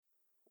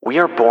We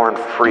are born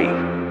free.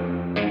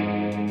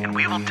 And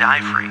we will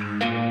die free.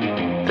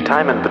 The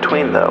time in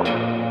between, though,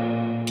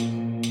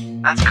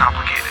 that's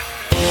complicated.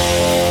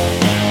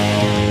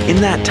 In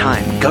that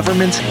time,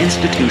 governments,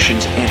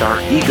 institutions, and our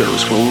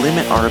egos will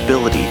limit our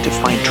ability to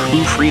find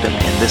true freedom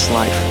in this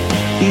life.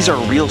 These are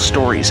real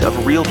stories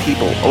of real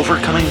people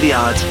overcoming the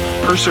odds,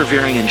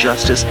 persevering in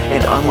justice,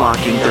 and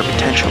unlocking their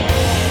potential.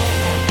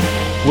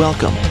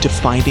 Welcome to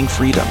Finding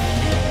Freedom.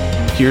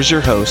 Here's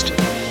your host,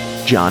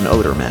 John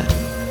Odermatt.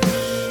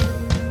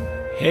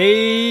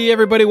 Hey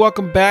everybody,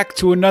 welcome back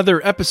to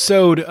another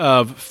episode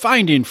of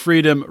Finding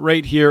Freedom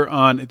right here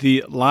on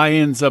the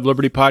Lions of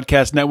Liberty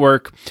Podcast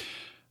Network.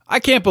 I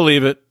can't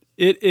believe it.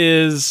 It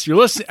is,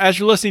 as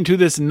you're listening to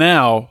this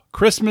now,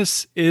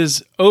 Christmas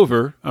is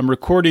over. I'm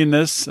recording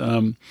this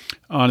on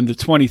the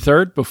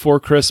 23rd before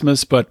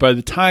Christmas, but by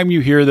the time you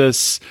hear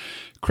this,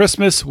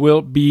 Christmas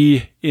will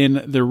be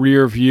in the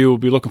rear view. We'll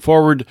be looking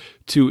forward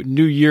to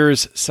New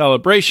Year's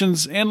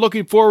celebrations and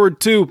looking forward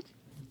to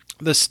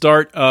the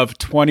start of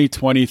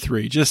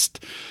 2023. Just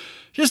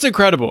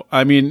incredible.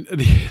 I mean,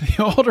 the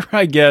older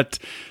I get,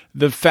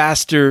 the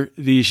faster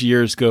these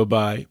years go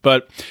by.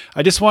 But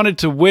I just wanted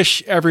to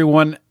wish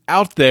everyone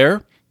out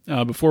there,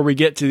 before we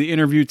get to the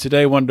interview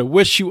today, I wanted to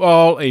wish you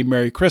all a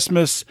Merry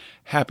Christmas,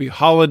 Happy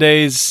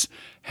Holidays,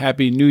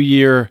 Happy New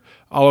Year,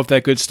 all of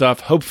that good stuff.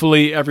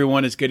 Hopefully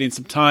everyone is getting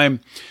some time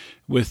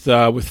with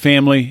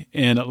family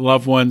and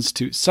loved ones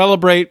to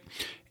celebrate.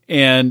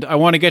 And I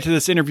want to get to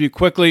this interview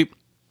quickly.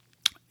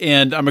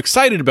 And I'm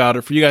excited about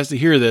it for you guys to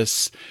hear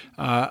this.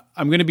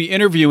 I'm going to be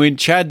interviewing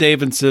Chad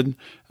Davidson,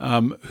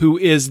 who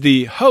is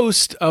the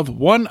host of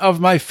one of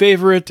my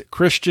favorite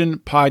Christian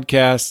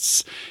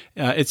podcasts.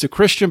 It's a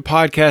Christian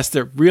podcast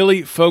that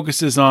really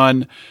focuses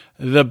on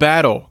the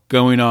battle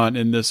going on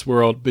in this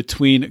world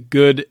between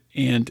good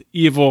and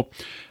evil.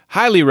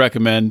 Highly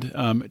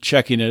recommend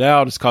checking it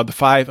out. It's called the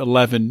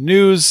 511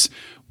 News.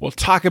 We'll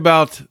talk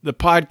about the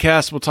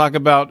podcast. We'll talk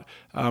about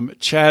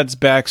Chad's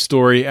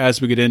backstory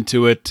as we get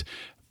into it.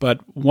 But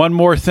one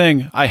more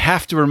thing, I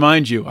have to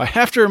remind you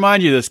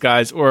this,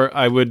 guys, or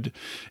I would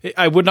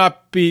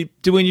not be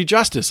doing you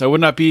justice. I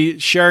would not be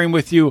sharing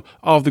with you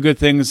all of the good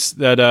things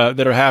that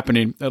are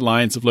happening at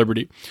Lions of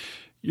Liberty.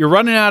 You're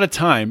running out of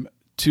time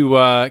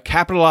to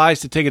capitalize,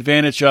 to take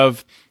advantage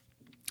of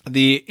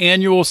the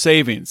annual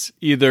savings,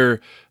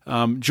 either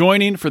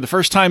joining for the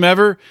first time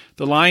ever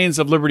the Lions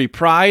of Liberty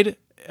Pride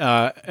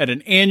at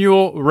an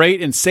annual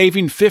rate and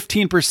saving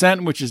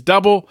 15%, which is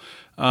double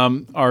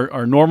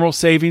our normal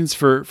savings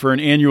for an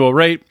annual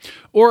rate,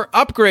 or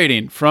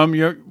upgrading from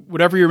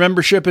whatever your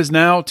membership is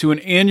now to an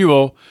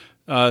annual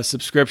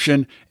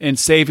subscription and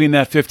saving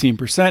that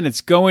 15%.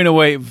 It's going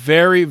away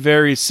very,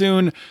 very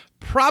soon,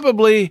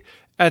 probably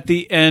at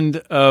the end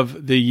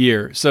of the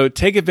year. So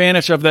take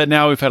advantage of that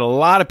now. We've had a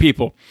lot of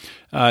people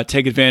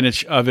take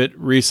advantage of it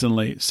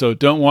recently. So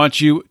don't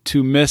want you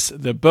to miss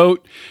the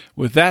boat.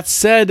 With that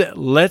said,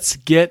 let's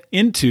get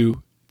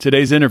into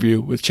today's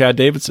interview with Chad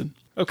Davidson.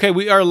 Okay,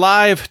 we are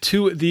live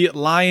to the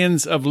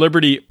Lions of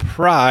Liberty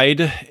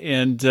Pride,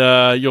 and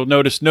you'll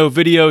notice no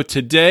video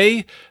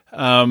today,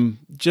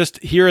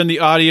 just here in the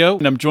audio.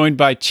 And I'm joined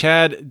by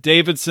Chad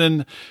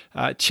Davidson.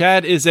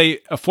 Chad is a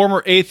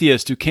former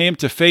atheist who came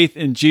to faith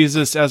in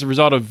Jesus as a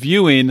result of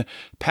viewing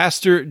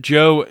Pastor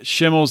Joe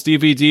Schimmel's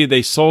DVD,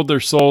 They Sold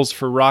Their Souls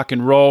for Rock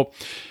and Roll.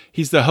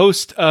 He's the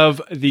host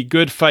of the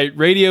Good Fight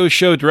radio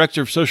show,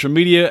 director of social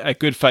media at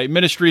Good Fight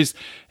Ministries,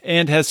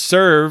 and has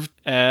served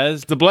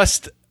as the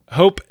Blessed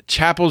Hope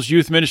Chapel's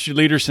youth ministry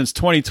leader since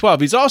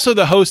 2012. He's also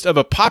the host of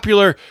a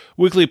popular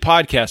weekly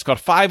podcast called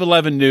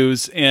 511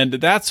 News, and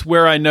that's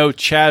where I know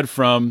Chad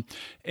from,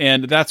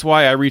 and that's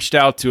why I reached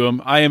out to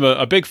him. I am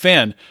a big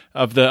fan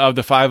of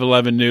the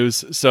 511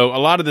 News, so a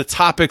lot of the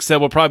topics that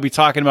we'll probably be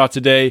talking about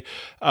today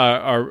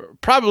are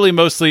probably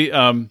mostly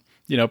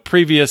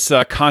previous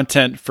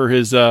content for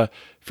his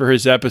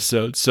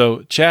episode.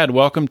 So, Chad,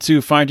 welcome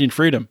to Finding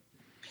Freedom.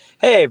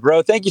 Hey,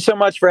 bro. Thank you so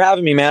much for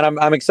having me, man.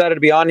 I'm excited to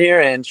be on here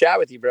and chat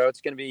with you, bro.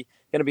 It's gonna be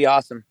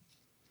awesome.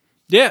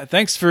 Yeah,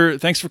 thanks for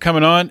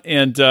coming on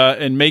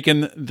and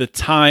making the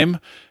time.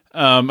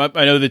 I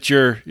know that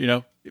you're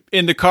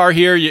in the car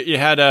here. You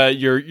had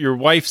your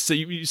wife's.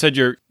 You said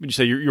your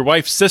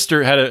wife's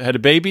sister had a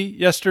baby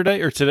yesterday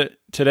or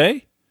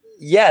today.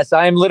 Yes,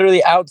 I am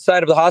literally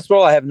outside of the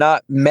hospital. I have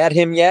not met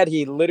him yet.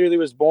 He literally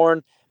was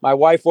born. My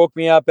wife woke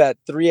me up at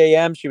 3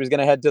 a.m. She was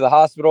going to head to the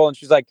hospital, and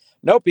she's like,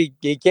 nope,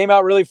 he came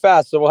out really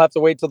fast, so we'll have to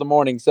wait till the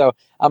morning. So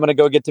I'm going to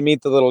go get to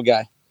meet the little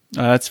guy.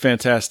 That's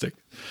fantastic.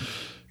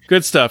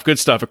 Good stuff.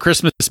 A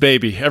Christmas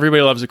baby.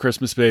 Everybody loves a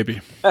Christmas baby.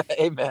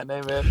 Amen.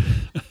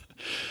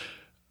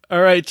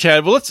 All right,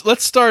 Chad. Well,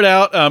 let's start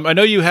out. I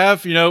know you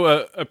have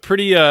a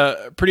pretty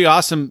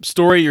awesome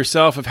story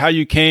yourself of how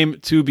you came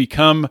to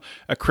become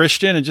a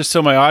Christian, and just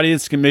so my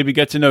audience can maybe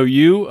get to know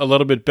you a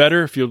little bit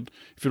better, if you'd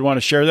want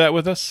to share that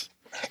with us.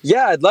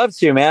 Yeah, I'd love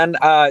to, man.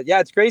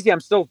 It's crazy. I'm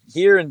still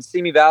here in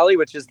Simi Valley,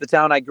 which is the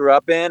town I grew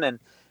up in. And,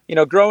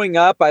 growing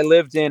up, I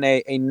lived in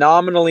a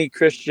nominally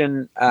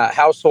Christian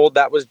household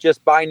that was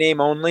just by name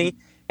only.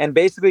 And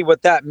basically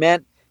what that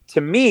meant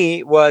to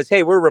me was,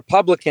 hey, we're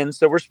Republicans,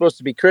 so we're supposed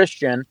to be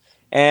Christian.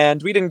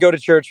 And we didn't go to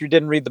church. We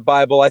didn't read the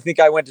Bible. I think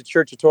I went to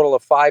church a total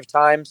of 5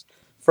 times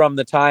from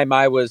the time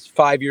I was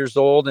 5 years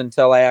old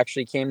until I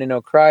actually came to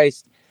know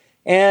Christ.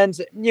 And,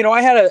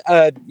 I had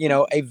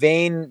a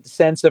vain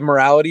sense of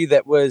morality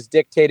that was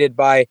dictated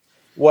by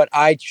what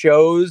I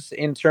chose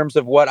in terms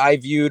of what I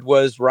viewed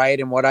was right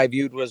and what I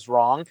viewed was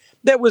wrong.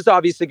 That was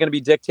obviously going to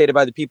be dictated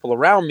by the people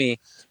around me.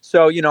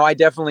 So, I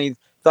definitely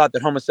thought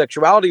that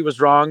homosexuality was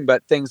wrong,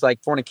 but things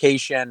like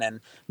fornication and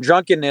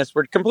drunkenness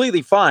were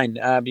completely fine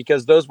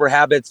because those were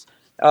habits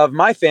of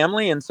my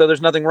family. And so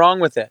there's nothing wrong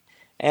with it.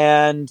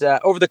 And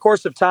over the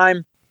course of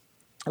time,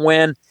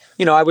 when,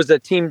 I was a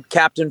team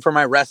captain for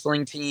my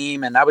wrestling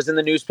team and I was in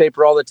the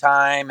newspaper all the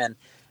time. And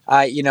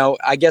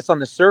I guess on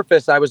the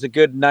surface, I was a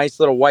good,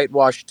 nice little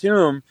whitewashed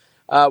tomb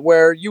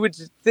where you would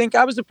think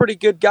I was a pretty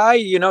good guy,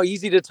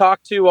 easy to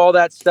talk to, all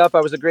that stuff.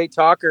 I was a great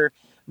talker.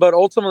 But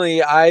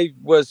ultimately, I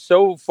was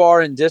so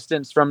far in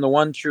distance from the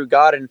one true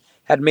God and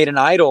had made an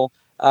idol,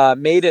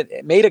 made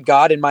a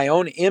God in my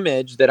own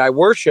image that I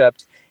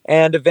worshipped.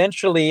 And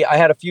eventually, I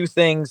had a few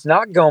things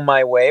not go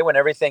my way when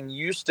everything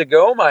used to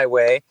go my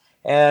way.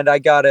 And I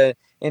got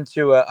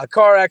into a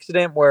car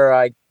accident where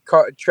I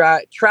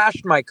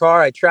trashed my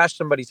car. I trashed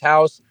somebody's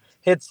house,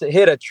 hit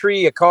a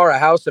tree, a car, a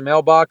house, a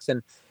mailbox,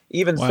 and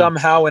even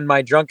somehow in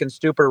my drunken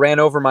stupor ran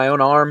over my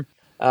own arm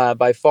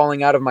by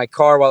falling out of my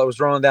car while it was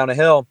rolling down a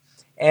hill.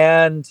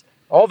 And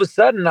all of a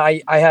sudden,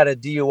 I had a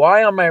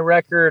DUI on my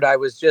record. I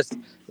was just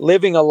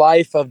living a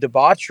life of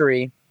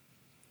debauchery.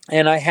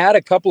 And I had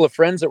a couple of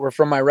friends that were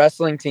from my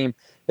wrestling team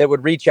that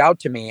would reach out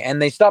to me,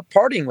 and they stopped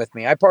partying with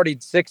me. I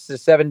partied 6 to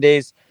 7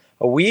 days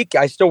a week.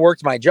 I still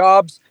worked my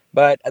jobs,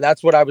 but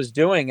that's what I was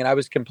doing. And I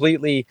was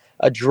completely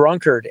a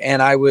drunkard.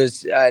 And I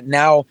was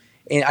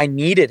I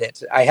needed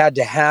it. I had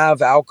to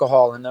have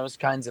alcohol and those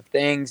kinds of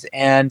things.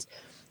 And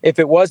if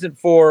it wasn't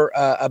for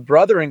a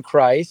brother in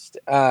Christ,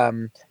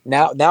 now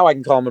I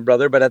can call him a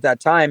brother, but at that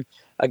time,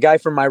 a guy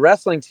from my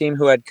wrestling team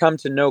who had come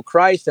to know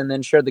Christ and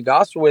then shared the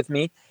gospel with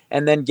me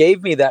and then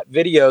gave me that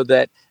video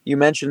that you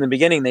mentioned in the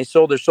beginning. They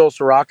sold their souls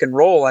to rock and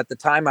roll. At the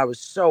time, I was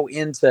so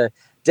into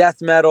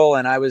death metal,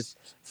 and I was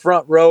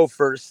front row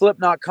for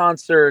Slipknot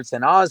concerts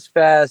and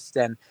Ozfest,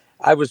 and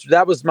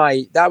that was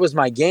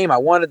my game. I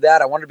wanted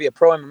that. I wanted to be a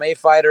pro MMA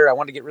fighter. I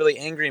wanted to get really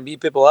angry and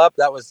beat people up.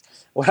 That was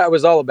what I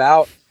was all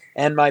about.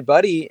 And my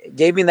buddy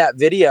gave me that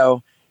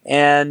video,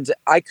 and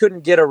I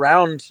couldn't get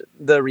around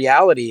the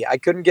reality. I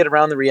couldn't get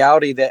around the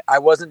reality that I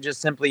wasn't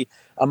just simply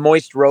a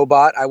moist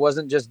robot. I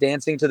wasn't just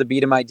dancing to the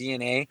beat of my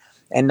DNA,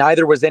 and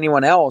neither was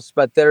anyone else.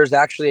 But there's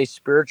actually a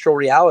spiritual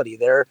reality.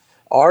 There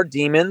are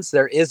demons.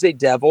 There is a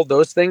devil.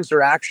 Those things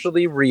are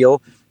actually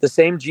real. The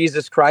same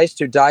Jesus Christ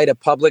who died a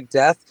public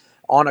death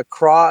on a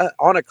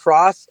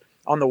cross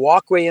on the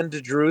walkway into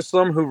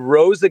Jerusalem, who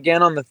rose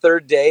again on the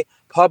third day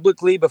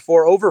publicly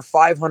before over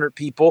 500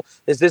 people.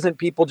 This isn't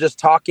people just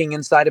talking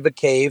inside of a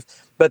cave,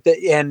 but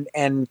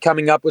and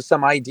coming up with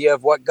some idea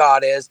of what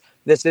God is.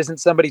 This isn't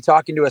somebody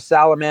talking to a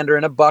salamander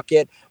in a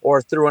bucket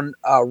or through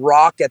a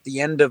rock at the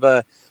end of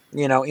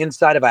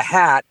inside of a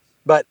hat,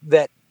 but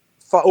that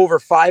over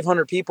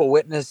 500 people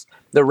witnessed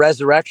the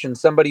resurrection.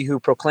 Somebody who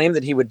proclaimed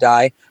that he would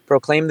die,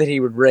 proclaimed that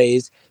he would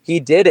raise. He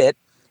did it.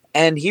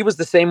 And he was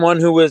the same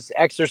one who was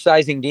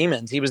exorcising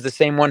demons. He was the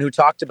same one who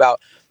talked about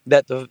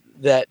that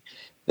the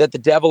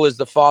devil is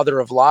the father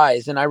of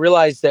lies. And I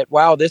realized that,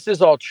 wow, this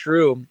is all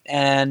true.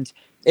 And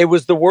it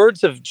was the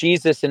words of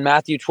Jesus in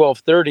Matthew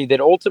 12:30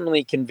 that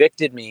ultimately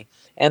convicted me.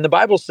 And the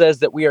Bible says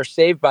that we are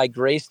saved by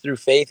grace through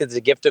faith. It's a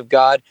gift of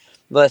God,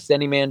 lest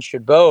any man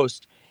should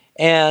boast.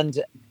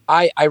 And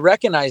I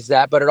recognize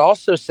that, but it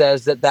also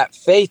says that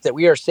faith that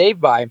we are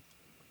saved by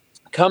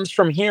comes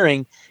from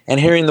hearing and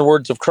hearing the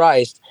words of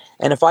Christ.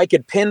 And if I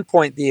could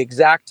pinpoint the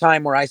exact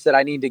time where I said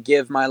I need to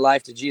give my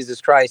life to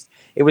Jesus Christ,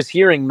 it was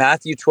hearing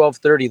Matthew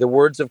 12:30, the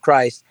words of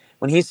Christ,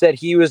 when he said,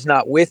 "He who is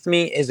not with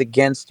me is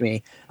against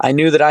me." I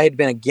knew that I had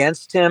been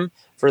against him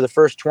for the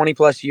first 20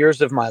 plus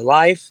years of my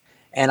life.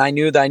 And I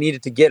knew that I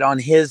needed to get on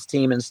his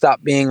team and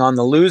stop being on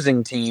the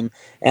losing team.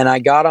 And I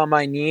got on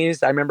my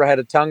knees. I remember I had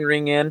a tongue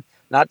ring in,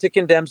 not to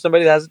condemn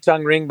somebody that has a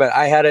tongue ring, but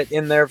I had it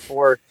in there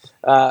for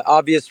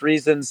obvious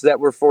reasons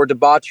that were for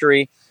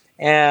debauchery.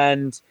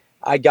 And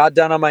I got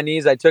down on my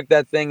knees. I took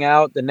that thing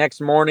out. The next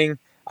morning,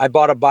 I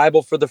bought a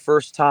Bible for the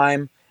first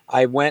time.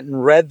 I went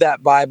and read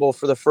that Bible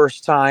for the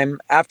first time.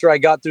 After I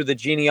got through the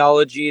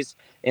genealogies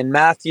in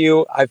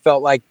Matthew, I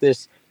felt like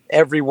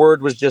every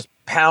word was just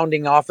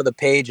pounding off of the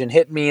page and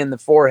hit me in the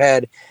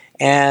forehead.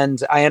 And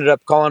I ended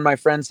up calling my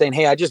friend saying,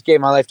 "Hey, I just gave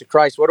my life to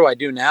Christ. What do I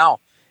do now?"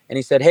 And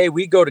he said, "Hey,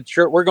 we go to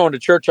church. We're going to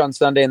church on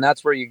Sunday, and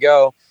that's where you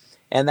go."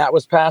 And that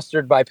was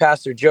pastored by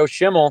Pastor Joe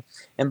Schimmel.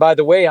 And by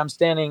the way,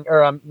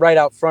 I'm right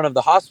out front of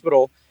the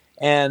hospital.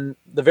 And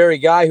the very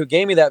guy who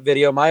gave me that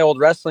video, my old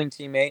wrestling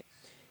teammate,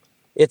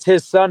 it's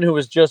his son who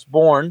was just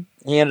born.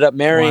 He ended up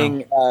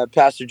marrying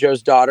Pastor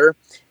Joe's daughter.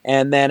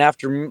 And then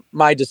after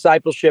my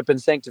discipleship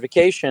and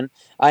sanctification,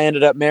 I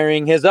ended up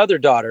marrying his other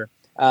daughter.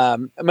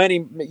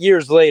 many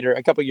years later,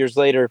 a couple years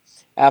later,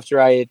 after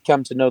I had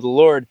come to know the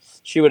Lord,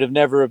 she would have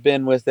never have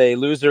been with a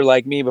loser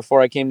like me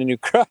before I came to know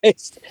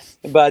Christ.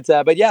 But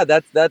yeah,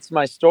 that's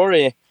my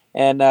story.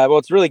 And well,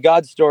 it's really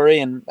God's story,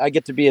 and I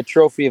get to be a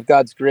trophy of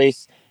God's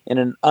grace in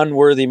an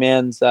unworthy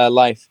man's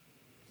life.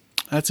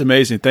 That's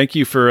amazing. Thank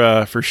you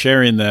for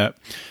sharing that.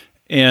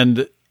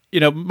 And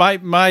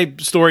my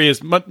story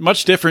is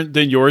much different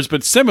than yours,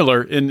 but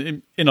similar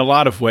in a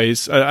lot of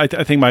ways. I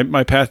think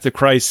my path to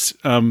Christ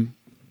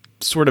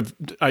sort of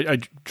I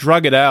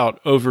drug it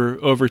out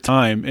over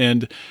time,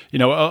 and a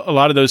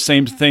lot of those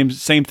same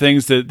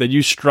things that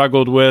you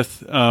struggled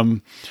with,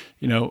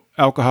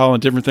 alcohol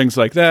and different things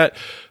like that.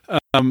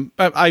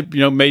 I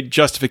made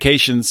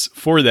justifications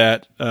for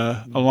that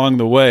along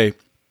the way.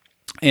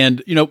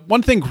 And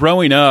one thing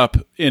growing up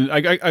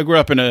I grew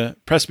up in a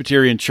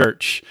Presbyterian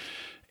church,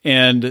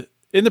 and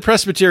in the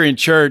Presbyterian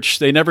church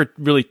they never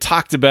really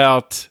talked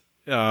about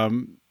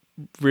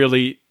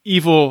really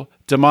evil,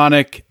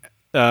 demonic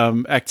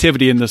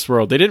activity in this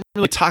world. They didn't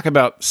really talk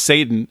about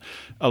Satan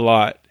a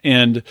lot.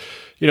 And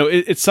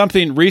it's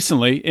something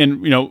recently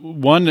in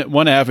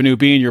one avenue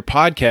being your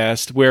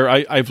podcast, where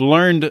I've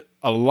learned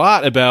a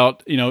lot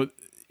about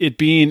it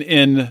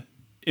being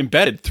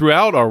embedded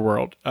throughout our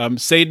world.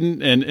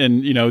 Satan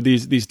and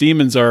these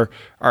demons are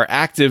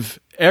active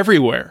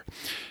everywhere.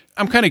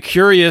 I'm kind of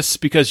curious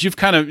because you've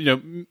kind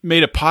of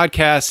made a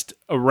podcast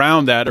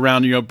around that,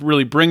 around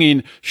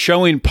really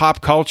showing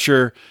pop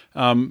culture,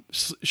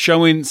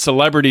 showing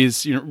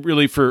celebrities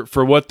really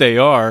for what they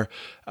are.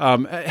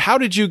 How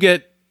did you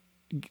get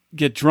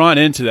drawn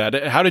into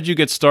that? How did you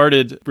get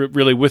started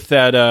really with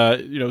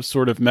that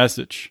sort of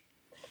message?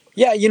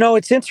 Yeah,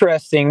 it's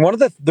interesting. One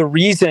of the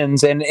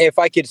reasons, and if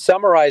I could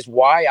summarize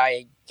why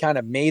I kind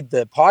of made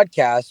the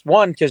podcast,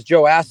 one, because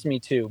Joe asked me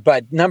to,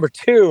 but number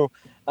two,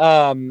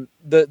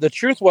 the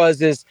truth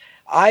is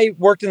I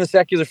worked in the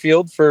secular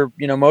field for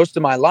most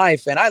of my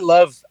life, and I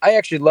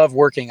actually love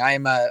working. I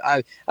don't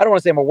want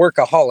to say I'm a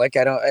workaholic,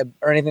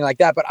 or anything like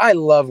that, but I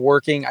love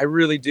working. I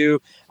really do.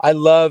 I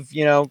love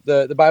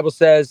the Bible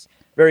says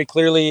very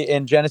clearly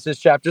in Genesis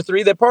chapter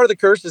 3 that part of the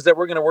curse is that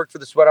we're going to work for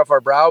the sweat off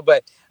our brow.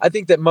 But I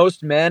think that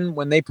most men,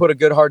 when they put a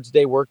good hard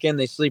day's work in,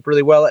 they sleep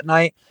really well at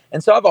night.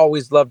 And so I've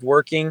always loved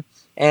working.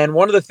 And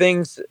one of the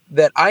things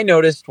that I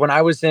noticed when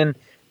I was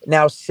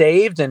now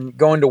saved and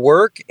going to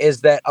work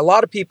is that a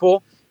lot of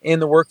people in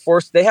the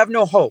workforce, they have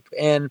no hope.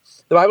 And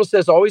the Bible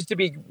says always to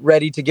be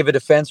ready to give a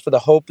defense for the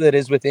hope that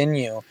is within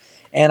you.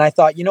 And I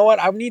thought,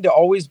 I need to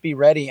always be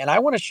ready. And I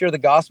want to share the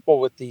gospel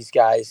with these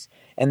guys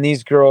and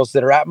these girls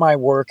that are at my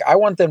work. I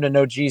want them to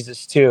know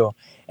Jesus too.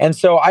 And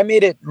so I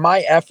made it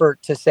my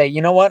effort to say,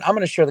 I'm going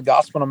to share the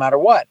gospel no matter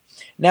what.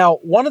 Now,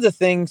 one of the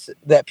things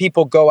that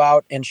people go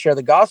out and share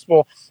the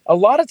gospel, a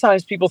lot of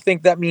times people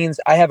think that means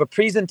I have a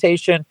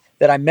presentation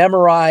that I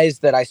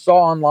memorized, that I saw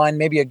online,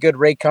 maybe a good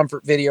Ray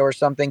Comfort video or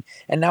something,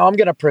 and now I'm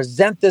going to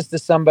present this to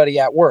somebody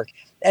at work.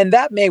 And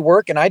that may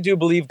work, and I do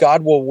believe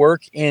God will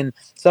work in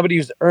somebody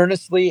who's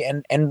earnestly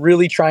and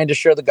really trying to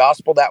share the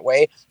gospel that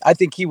way. I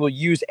think he will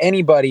use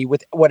anybody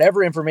with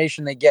whatever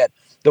information they get.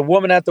 The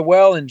woman at the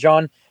well in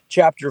John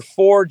chapter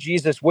 4,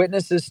 Jesus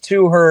witnesses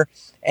to her,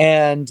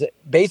 and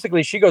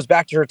basically she goes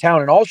back to her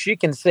town, and all she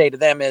can say to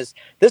them is,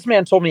 this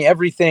man told me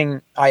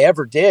everything I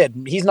ever did.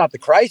 He's not the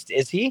Christ,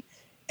 is he?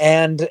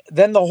 And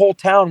then the whole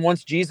town,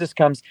 once Jesus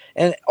comes,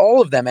 and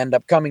all of them end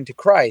up coming to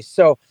Christ.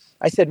 So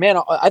I said, man,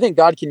 I think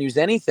God can use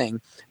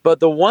anything. But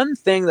the one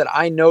thing that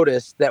I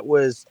noticed that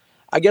was,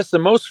 I guess, the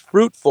most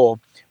fruitful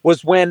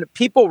was when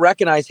people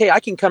recognize, hey, I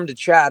can come to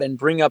Chad and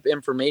bring up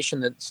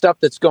information, stuff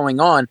that's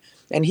going on,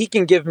 and he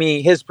can give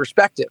me his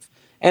perspective.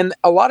 And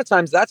a lot of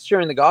times that's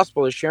sharing the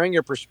gospel, is sharing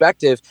your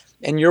perspective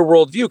and your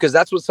worldview, because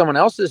that's what someone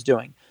else is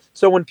doing.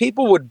 So when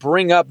people would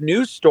bring up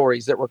news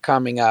stories that were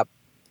coming up,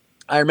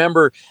 I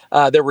remember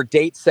there were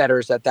date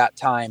setters at that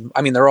time.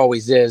 I mean, there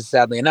always is,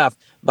 sadly enough.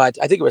 But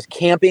I think it was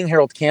Camping.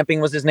 Harold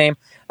Camping was his name.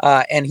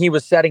 And he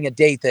was setting a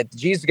date that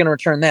Jesus is going to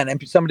return then.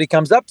 And somebody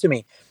comes up to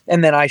me.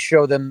 And then I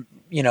show them,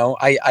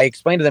 I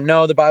explain to them,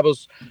 no, the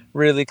Bible's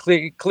really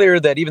clear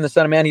that even the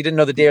Son of Man, he didn't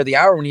know the day or the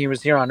hour when he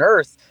was here on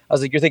earth. I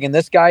was like, you're thinking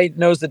this guy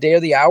knows the day or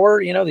the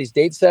hour, these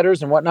date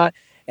setters and whatnot.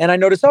 And I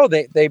noticed,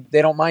 they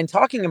don't mind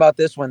talking about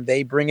this when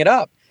they bring it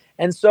up.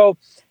 And so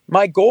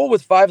my goal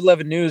with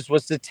 511 News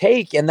was to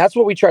take, and that's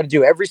what we try to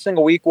do every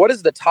single week. What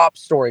is the top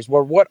stories?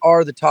 Well, what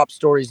are the top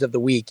stories of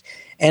the week?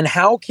 And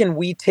how can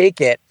we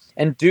take it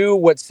and do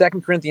what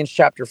 2 Corinthians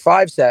chapter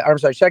 5 said, or I'm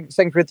sorry,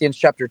 2 Corinthians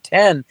chapter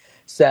 10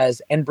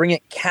 says, and bring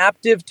it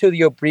captive to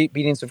the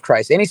obedience of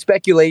Christ. Any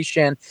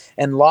speculation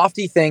and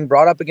lofty thing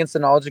brought up against the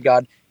knowledge of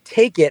God,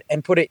 take it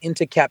and put it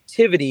into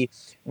captivity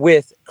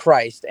with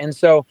Christ. And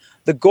so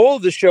the goal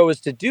of the show is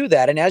to do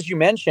that. And as you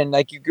mentioned,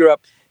 like you grew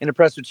up in a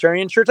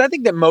Presbyterian church, I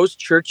think that most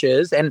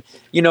churches, and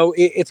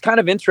it's kind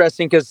of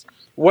interesting because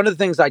one of the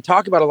things I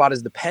talk about a lot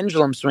is the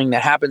pendulum swing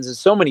that happens in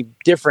so many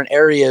different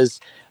areas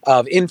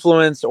of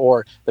influence,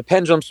 or the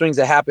pendulum swings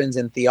that happens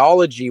in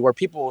theology, where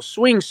people will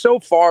swing so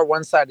far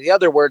one side or the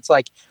other, where it's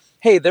like,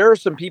 hey, there are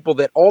some people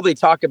that all they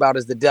talk about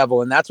is the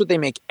devil, and that's what they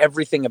make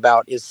everything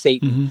about is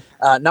Satan,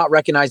 not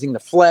recognizing the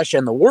flesh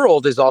and the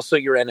world is also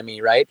your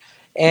enemy, right?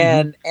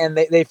 And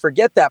they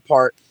forget that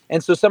part.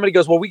 And so somebody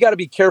goes, well, we got to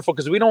be careful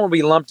because we don't want to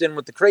be lumped in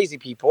with the crazy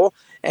people.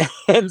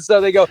 And so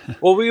they go,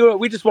 well,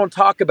 we just won't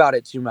talk about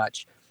it too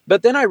much.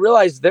 But then I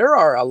realized there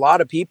are a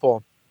lot of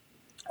people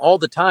all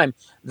the time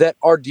that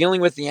are dealing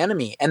with the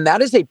enemy. And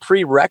that is a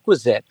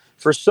prerequisite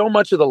for so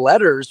much of the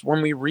letters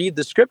when we read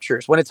the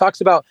scriptures, when it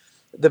talks about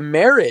the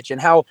marriage and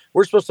how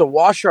we're supposed to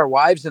wash our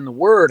wives in the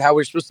word, how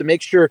we're supposed to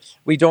make sure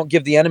we don't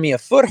give the enemy a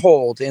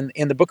foothold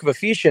in the book of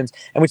Ephesians.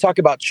 And we talk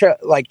about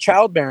like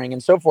childbearing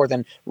and so forth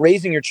and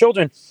raising your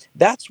children.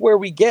 That's where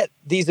we get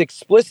these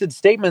explicit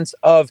statements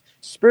of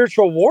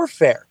spiritual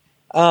warfare.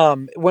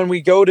 When we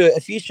go to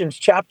Ephesians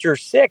chapter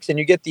 6 and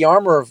you get the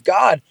armor of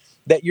God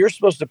that you're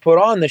supposed to put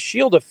on, the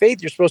shield of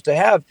faith you're supposed to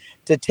have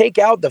to take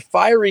out the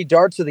fiery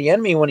darts of the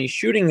enemy when he's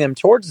shooting them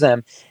towards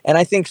them. And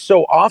I think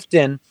so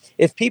often,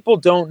 if people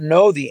don't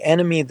know the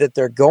enemy that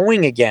they're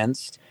going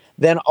against,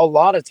 then a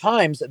lot of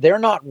times they're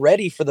not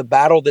ready for the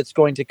battle that's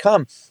going to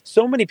come.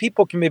 So many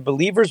people can be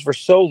believers for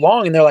so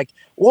long and they're like,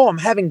 whoa, I'm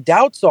having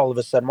doubts all of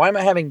a sudden. Why am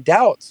I having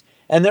doubts?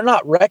 And they're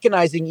not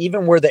recognizing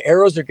even where the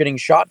arrows are getting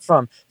shot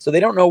from. So they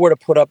don't know where to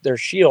put up their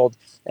shield.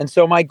 And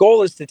so my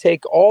goal is to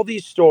take all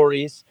these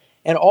stories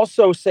and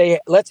also say,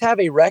 let's have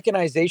a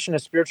recognition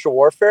of spiritual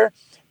warfare,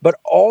 but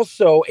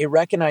also a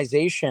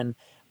recognition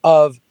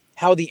of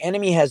how the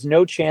enemy has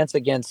no chance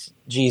against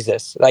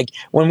Jesus. Like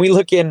when we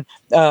look in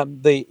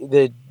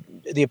the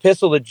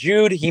epistle to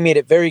Jude, he made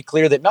it very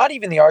clear that not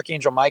even the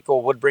archangel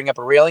Michael would bring up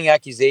a railing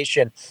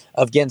accusation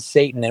against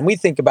Satan. And we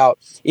think about,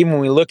 even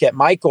when we look at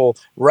Michael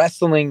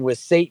wrestling with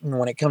Satan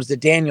when it comes to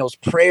Daniel's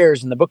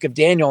prayers in the book of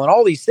Daniel and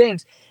all these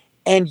things.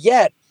 And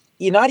yet,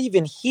 not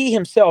even he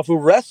himself, who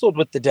wrestled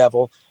with the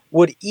devil,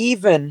 would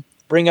even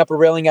bring up a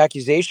railing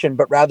accusation,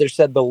 but rather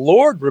said, the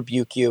Lord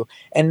rebuke you,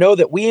 and know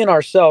that we in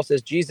ourselves,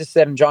 as Jesus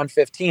said in John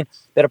 15,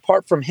 that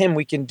apart from him,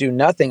 we can do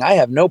nothing. I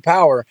have no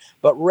power,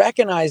 but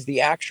recognize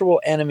the actual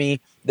enemy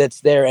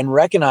that's there and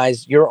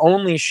recognize your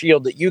only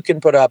shield that you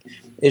can put up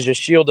is a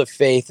shield of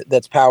faith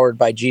that's powered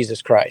by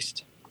Jesus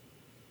Christ.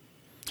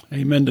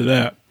 Amen to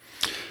that.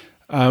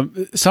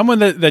 Someone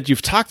that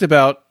you've talked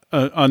about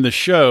on the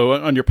show,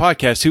 on your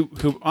podcast,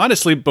 who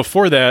honestly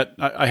before that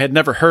I had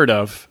never heard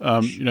of.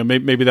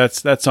 Maybe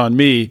that's on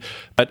me.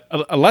 But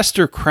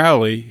Aleister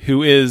Crowley, who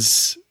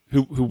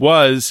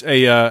was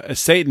a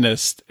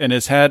Satanist and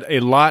has had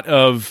a lot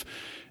of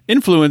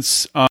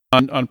influence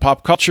on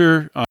pop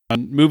culture,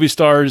 on movie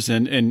stars,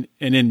 and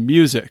in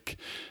music.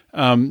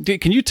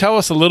 Can you tell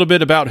us a little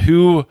bit about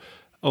who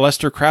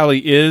Aleister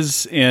Crowley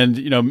is,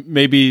 and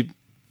maybe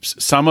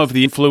some of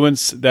the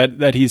influence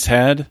that he's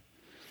had?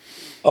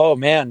 Oh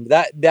man,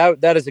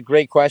 that is a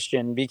great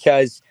question,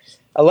 because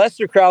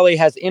Aleister Crowley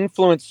has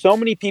influenced so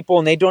many people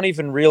and they don't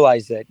even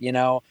realize it.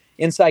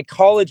 In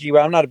psychology,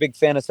 well, I'm not a big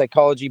fan of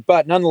psychology,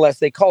 but nonetheless,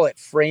 they call it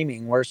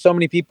framing, where so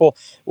many people,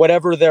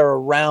 whatever they're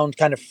around,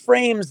 kind of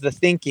frames the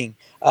thinking,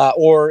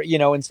 or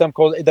in some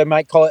cultures, they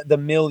might call it the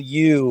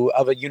milieu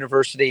of a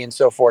university and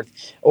so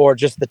forth, or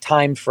just the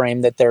time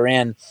frame that they're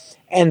in.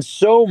 And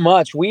so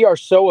much, we are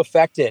so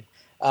affected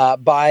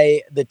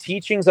by the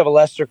teachings of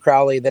Aleister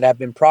Crowley that have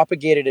been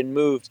propagated and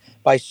moved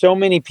by so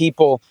many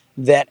people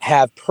that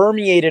have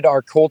permeated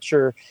our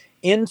culture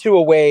into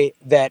a way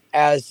that,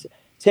 as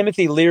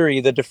Timothy Leary,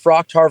 the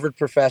defrocked Harvard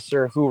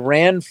professor who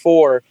ran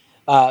for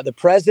the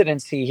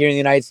presidency here in the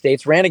United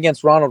States, ran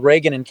against Ronald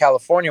Reagan in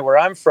California, where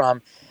I'm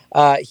from,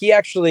 he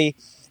actually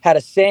had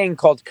a saying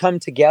called "Come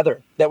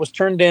Together" that was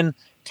turned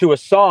into a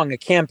song, a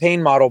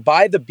campaign model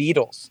by the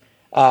Beatles.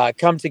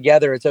 Come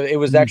Together. It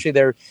was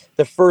actually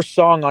the first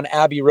song on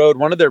Abbey Road,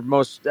 one of their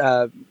most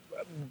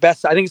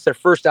best. I think it's their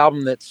first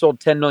album that sold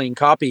 10 million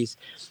copies.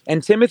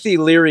 And Timothy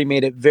Leary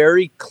made it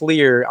very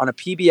clear on a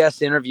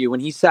PBS interview when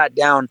he sat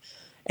down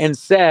and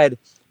said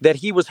that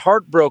he was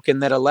heartbroken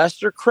that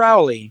Aleister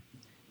Crowley,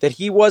 that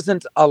he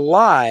wasn't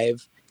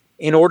alive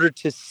in order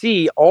to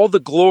see all the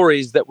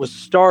glories that was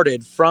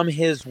started from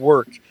his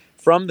work,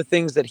 from the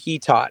things that he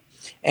taught.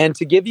 And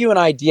to give you an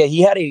idea,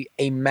 he had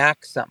a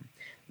maxim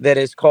that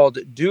is called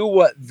 "Do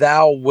what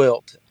thou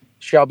wilt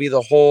shall be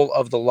the whole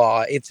of the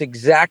law." It's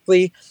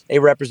exactly a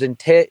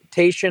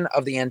representation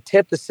of the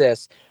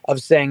antithesis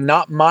of saying,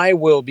 not my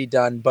will be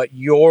done, but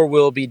your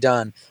will be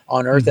done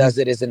on earth as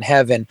it is in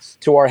heaven,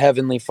 to our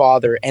heavenly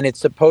Father. And it's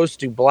supposed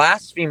to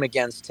blaspheme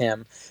against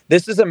him.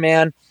 This is a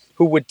man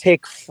who would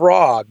take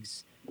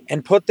frogs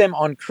and put them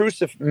on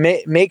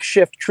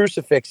makeshift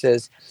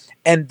crucifixes,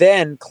 and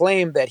then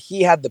claim that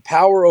he had the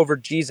power over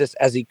Jesus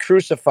as he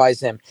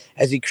crucifies him,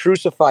 as he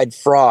crucified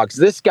frogs.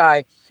 This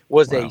guy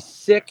was a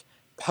sick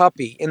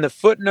puppy. In the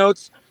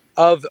footnotes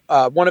of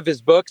one of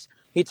his books,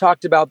 he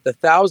talked about the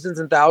thousands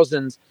and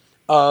thousands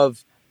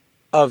of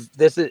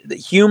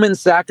the human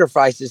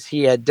sacrifices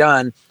he had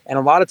done. And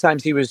a lot of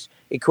times he was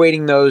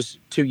equating those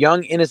to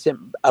young, innocent,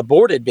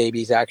 aborted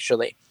babies,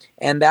 actually.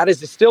 And that is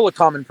still a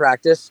common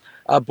practice.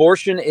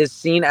 Abortion is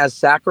seen as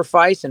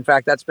sacrifice. In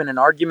fact, that's been an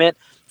argument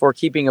for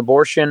keeping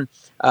abortion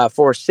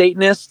for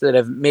Satanists that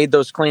have made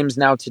those claims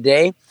now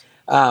today.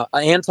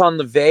 Anton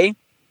LaVey,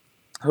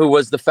 who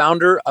was the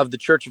founder of the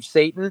Church of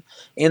Satan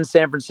in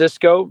San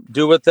Francisco,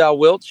 "Do what thou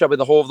wilt shall be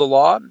the whole of the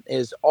law,"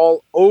 is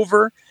all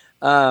over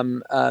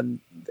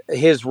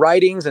his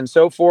writings and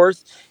so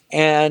forth.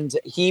 And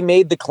he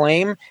made the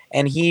claim,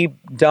 and he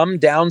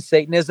dumbed down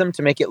Satanism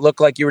to make it look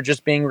like you were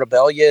just being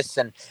rebellious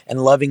and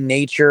loving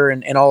nature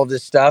and all of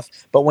this stuff.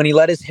 But when he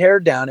let his hair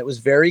down, it was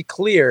very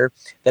clear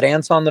that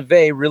Anton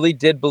LaVey really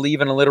did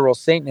believe in a literal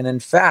Satan. And in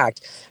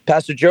fact,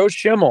 Pastor Joe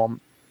Schimmel,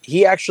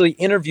 he actually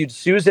interviewed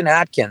Susan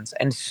Atkins,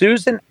 and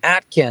Susan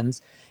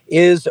Atkins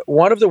is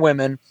one of the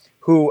women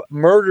who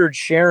murdered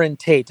Sharon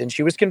Tate, and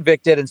she was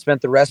convicted and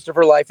spent the rest of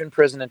her life in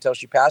prison until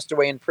she passed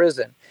away in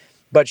prison.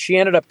 But she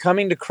ended up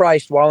coming to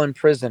Christ while in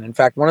prison. In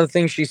fact, one of the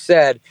things she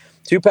said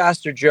to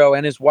Pastor Joe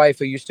and his wife,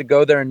 who used to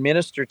go there and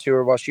minister to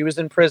her while she was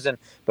in prison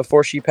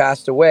before she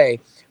passed away,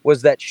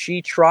 was that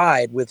she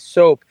tried with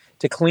soap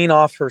to clean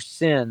off her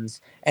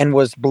sins and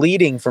was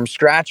bleeding from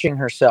scratching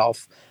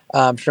herself,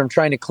 from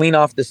trying to clean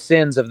off the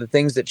sins of the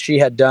things that she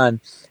had done.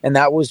 And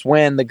that was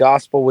when the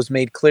gospel was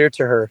made clear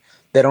to her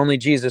that only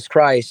Jesus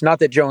Christ, not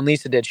that Joe and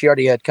Lisa did, she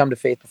already had come to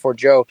faith before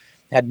Joe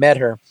had met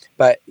her,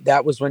 but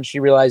that was when she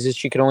realizes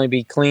she could only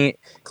be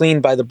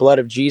cleaned by the blood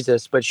of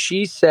Jesus. But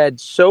she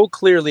said so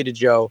clearly to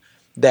Joe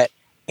that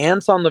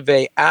Anton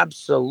LaVey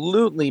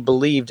absolutely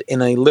believed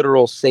in a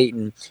literal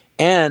Satan.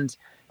 And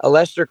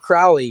Aleister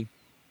Crowley,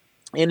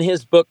 in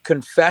his book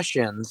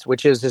Confessions,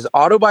 which is his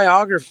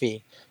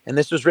autobiography, and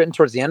this was written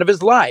towards the end of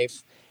his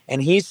life,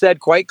 and he said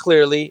quite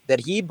clearly that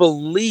he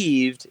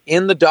believed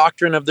in the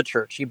doctrine of the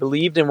church. He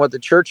believed in what the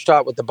church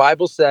taught, what the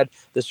Bible said,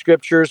 the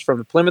scriptures from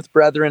the Plymouth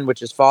Brethren,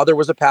 which his father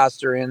was a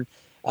pastor in,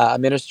 a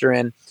minister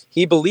in.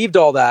 He believed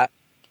all that.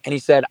 And he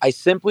said, "I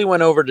simply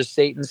went over to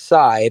Satan's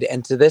side,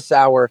 and to this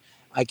hour,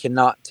 I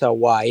cannot tell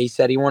why." He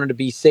said he wanted to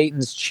be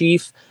Satan's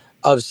chief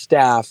of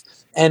staff.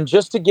 And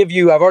just to give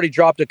you, I've already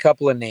dropped a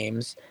couple of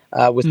names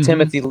with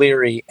Timothy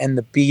Leary and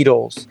the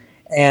Beatles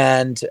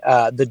and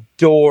the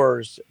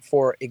Doors,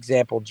 for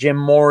example, Jim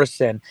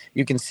Morrison.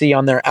 You can see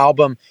on their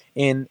album,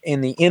 in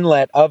the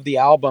inlet of the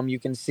album, you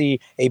can see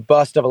a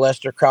bust of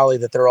Aleister Crowley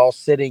that they're all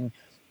sitting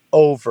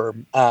over.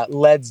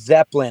 Led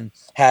Zeppelin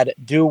had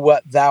 "Do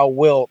What Thou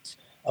Wilt"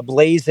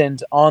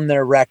 blazoned on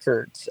their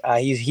records.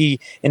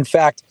 In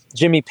fact,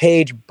 Jimmy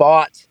Page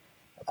bought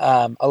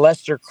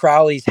Aleister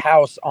Crowley's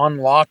house on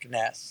Loch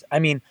Ness. I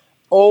mean,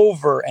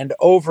 over and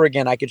over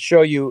again, I could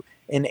show you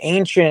in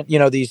ancient,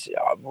 these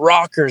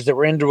rockers that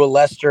were into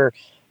Aleister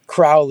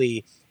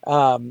Crowley.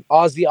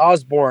 Ozzy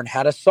Osbourne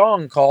had a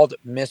song called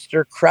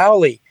Mr.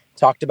 Crowley,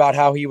 talked about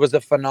how he was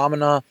a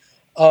phenomena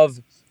of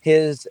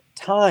his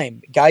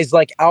time. Guys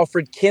like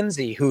Alfred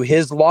Kinsey, who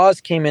his laws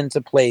came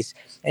into place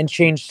and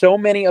changed so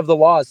many of the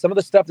laws. Some of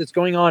the stuff that's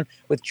going on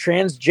with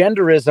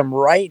transgenderism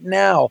right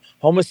now,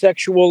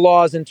 homosexual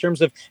laws in terms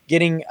of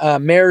getting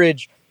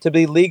marriage to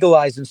be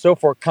legalized and so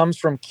forth, comes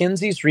from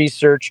Kinsey's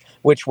research,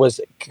 which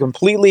was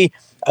completely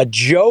a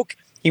joke.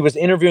 He was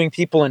interviewing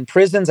people in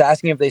prisons,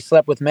 asking if they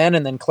slept with men,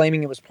 and then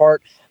claiming it was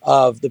part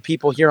of the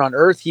people here on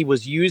earth. He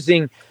was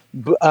using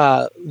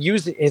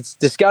it's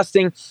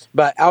disgusting,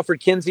 but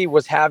Alfred Kinsey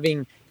was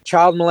having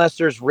child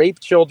molesters rape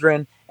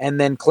children and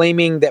then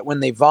claiming that when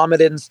they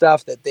vomited and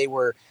stuff that they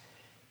were,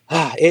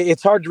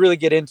 it's hard to really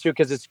get into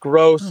because it's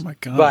gross. Oh my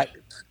God. But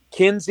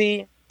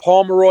Kinsey,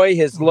 Pomeroy,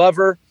 his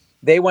lover,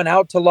 they went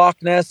out to Loch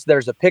Ness.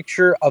 There's a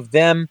picture of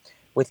them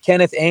with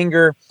Kenneth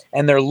Anger,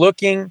 and they're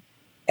looking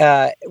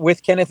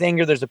with Kenneth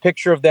Anger. There's a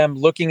picture of them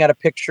looking at a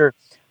picture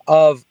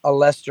of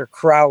Aleister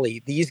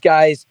Crowley. These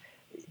guys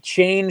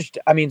changed,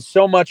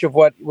 so much of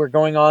what's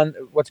going on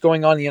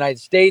in the United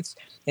States.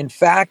 In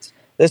fact,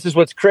 this is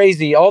what's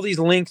crazy. All these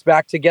links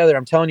back together.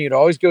 I'm telling you, it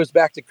always goes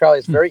back to Crowley.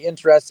 It's very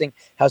interesting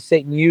how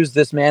Satan used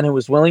this man who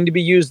was willing to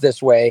be used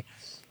this way.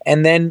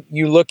 And then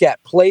you look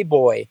at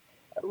Playboy,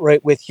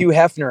 right, with Hugh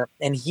Hefner,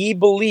 and he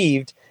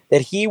believed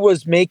that he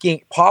was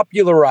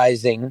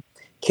popularizing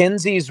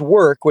Kinsey's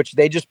work, which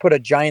they just put a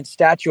giant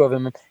statue of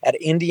him at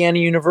Indiana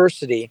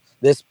University,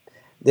 this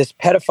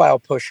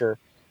pedophile pusher.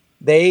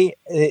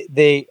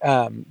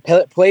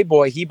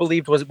 Playboy, he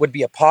believed would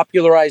be a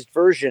popularized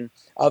version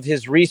of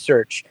his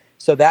research.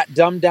 So that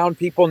dumbed down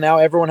people. Now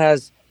everyone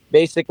has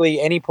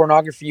basically any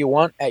pornography you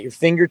want at your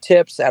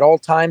fingertips at all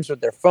times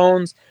with their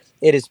phones.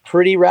 It is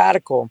pretty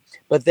radical.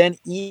 But then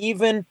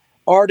even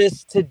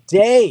artists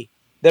today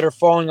that are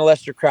following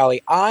Aleister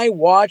Crowley. I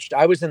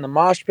was in the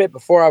mosh pit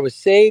before I was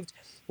saved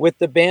with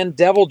the band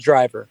Devil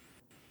Driver.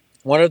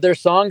 One of their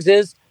songs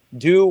is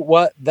 "Do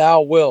What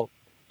Thou Wilt,"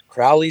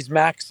 Crowley's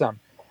maxim.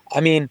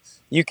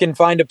 You can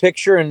find a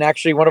picture, and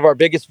actually one of our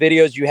biggest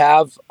videos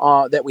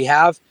that we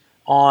have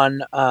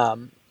on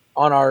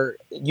our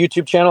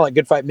YouTube channel at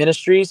Good Fight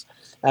Ministries.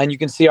 And you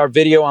can see our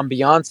video on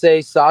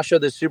Beyonce, Sasha,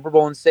 the Super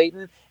Bowl, and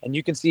Satan. And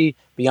you can see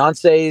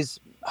Beyonce's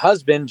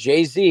husband,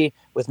 Jay-Z,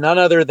 with none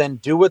other than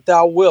 "Do What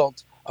Thou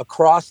Wilt"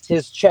 across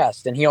his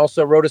chest. And he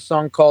also wrote a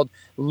song called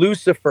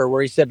Lucifer,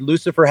 where he said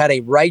Lucifer had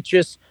a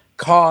righteous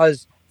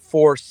cause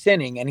for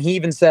sinning. And he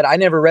even said, I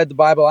never read the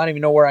Bible. I don't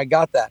even know where I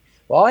got that.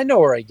 Well, I know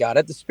where I got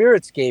it. The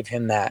spirits gave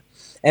him that.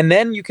 And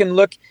then you can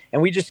look,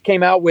 and we just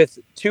came out with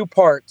 2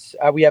 parts.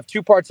 We have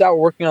 2 parts out.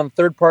 We're working on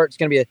the 3rd part. It's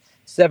going to be a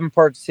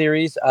 7-part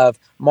series of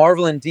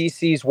Marvel and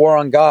DC's War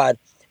on God.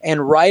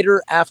 And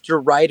writer after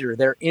writer,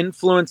 their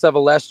influence of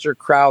Aleister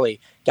Crowley,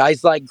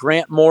 guys like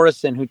Grant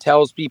Morrison, who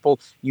tells people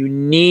you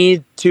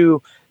need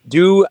to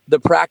do the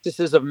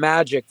practices of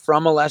magic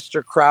from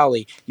Aleister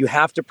Crowley. You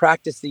have to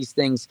practice these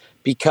things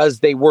because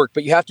they work,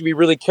 but you have to be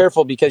really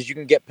careful because you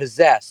can get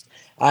possessed.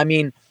 I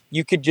mean,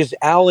 you could just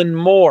Alan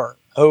Moore,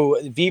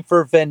 V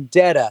for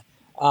Vendetta.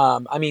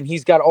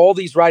 He's got all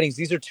these writings.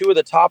 These are 2 of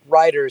the top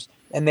writers,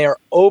 and they are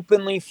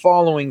openly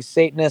following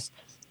Satanist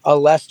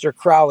Aleister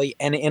Crowley.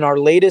 And in our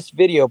latest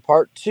video,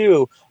 part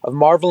 2 of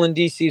Marvel and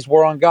DC's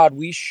War on God,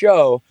 we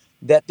show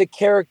that the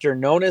character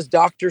known as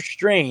Doctor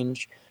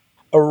Strange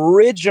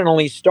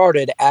originally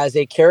started as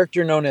a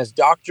character known as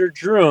Dr.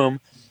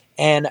 Droom,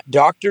 and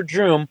Dr.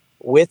 Droom,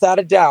 without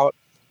a doubt,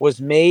 was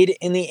made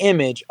in the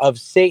image of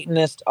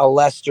Satanist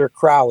Aleister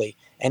Crowley.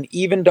 And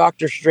even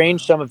Dr.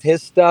 Strange, some of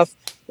his stuff,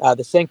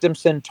 the Sanctum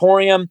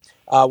Sanctorum,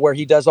 where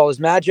he does all his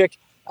magic,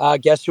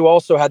 guess who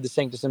also had the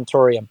Sanctum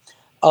Sanctorum?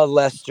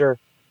 Aleister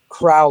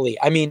Crowley.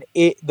 I mean,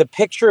 the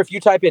picture, if you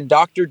type in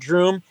Dr.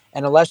 Droom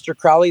and Aleister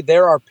Crowley,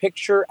 there are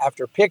picture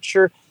after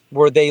picture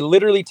where they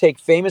literally take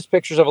famous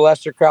pictures of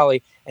Aleister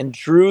Crowley and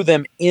drew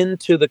them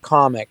into the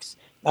comics.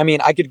 I mean,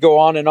 I could go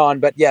on,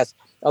 but yes,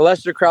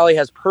 Aleister Crowley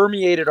has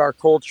permeated our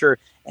culture,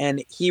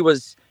 and he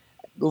was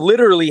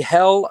literally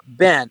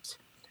hell-bent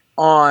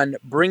on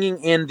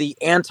bringing in the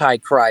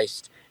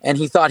Antichrist, and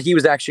he thought he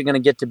was actually going to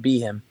get to be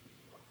him.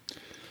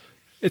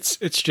 It's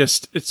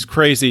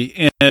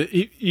crazy. And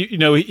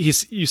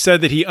you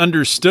said that he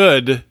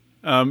understood.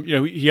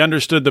 He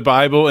understood the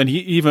Bible, and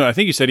I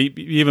think you said he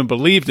even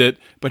believed it,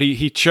 but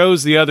he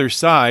chose the other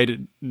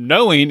side,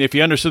 knowing, if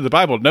he understood the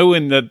Bible,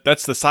 knowing that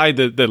that's the side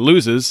that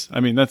loses. I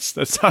mean, that's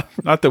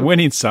not the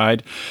winning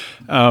side.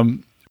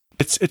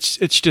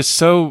 It's just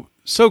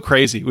so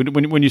crazy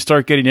when you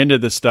start getting into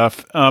this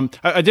stuff.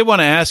 I did want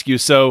to ask you,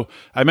 so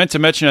I meant to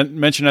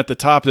mention at the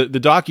top that the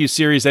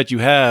docu-series that you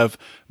have,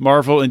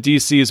 Marvel and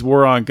DC's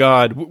War on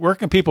God, where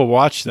can people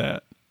watch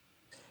that?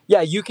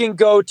 Yeah, you can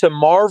go to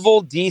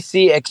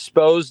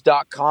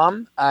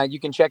marveldcexposed.com. You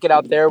can check it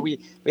out there. We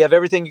have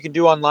everything you can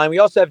do online. We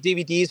also have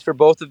DVDs for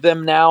both of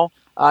them now.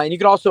 And you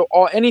can also,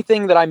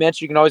 anything that I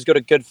mentioned, you can always go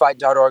to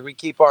goodfight.org. We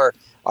keep our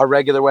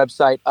regular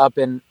website up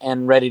and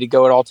ready to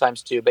go at all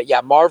times too. But yeah,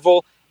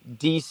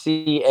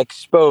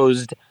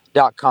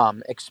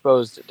 marveldcexposed.com,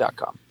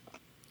 exposed.com.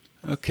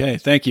 Okay,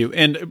 thank you.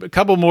 And a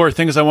couple more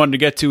things I wanted to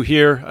get to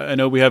here. I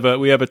know we have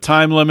a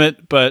time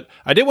limit, but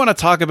I did want to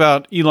talk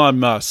about Elon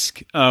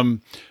Musk.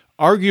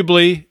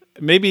 Arguably,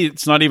 maybe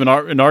it's not even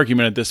an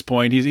argument at this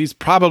point. He's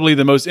probably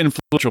the most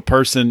influential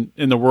person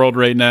in the world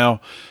right now.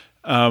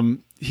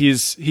 He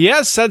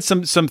has said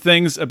some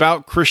things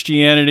about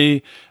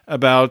Christianity,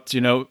 about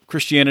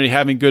Christianity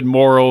having good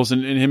morals,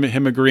 and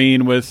him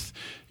agreeing with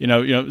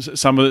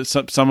some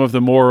of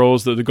the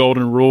morals, the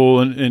golden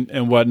rule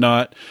and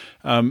whatnot.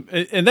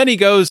 And then he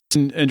goes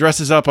and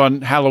dresses up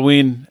on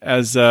Halloween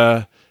as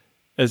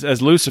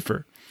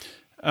Lucifer.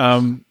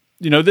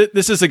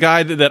 This is a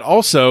guy that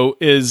also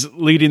is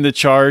leading the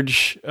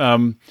charge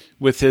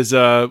with his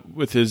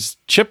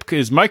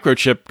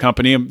microchip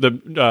company, the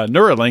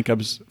Neuralink. I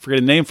was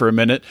forgetting the name for a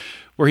minute,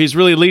 where he's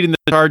really leading the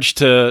charge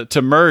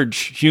to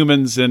merge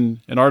humans and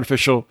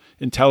artificial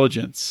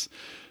intelligence.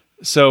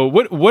 So,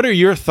 what are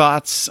your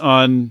thoughts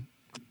on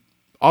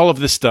all of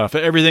this stuff,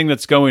 everything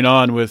that's going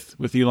on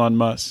with Elon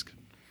Musk?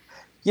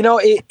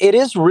 It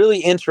is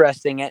really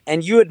interesting,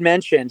 and you had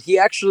mentioned he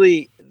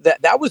actually.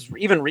 That was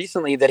even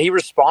recently that he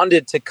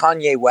responded to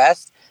Kanye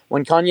West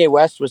when Kanye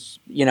West was,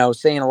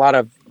 saying a lot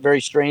of very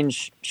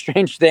strange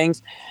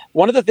things.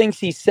 One of the things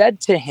he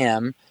said to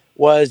him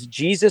was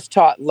Jesus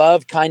taught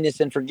love, kindness,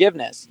 and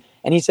forgiveness.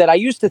 And he said, I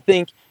used to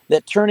think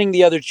that turning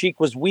the other cheek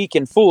was weak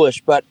and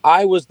foolish, but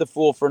I was the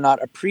fool for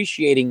not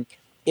appreciating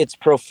its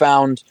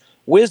profound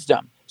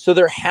wisdom. So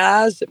there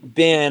has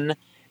been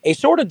a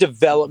sort of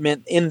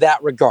development in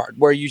that regard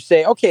where you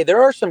say, okay,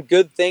 there are some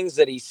good things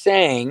that he's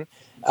saying.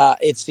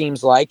 It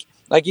seems like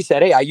you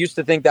said, hey, I used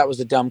to think that was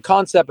a dumb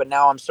concept, but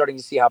now I'm starting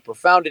to see how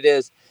profound it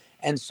is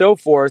and so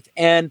forth.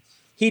 And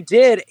he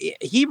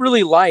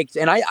really liked,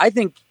 and I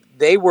think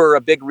they were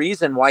a big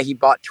reason why he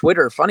bought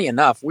Twitter. Funny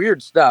enough,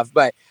 weird stuff,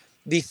 but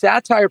the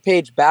satire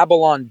page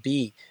Babylon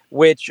Bee,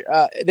 which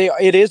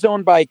it is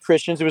owned by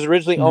Christians. It was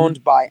originally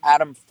owned by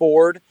Adam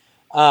Ford.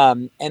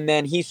 And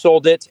then he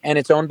sold it, and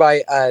it's owned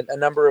by a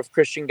number of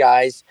Christian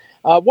guys,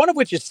 one of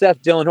which is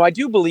Seth Dillon, who I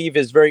do believe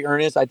is very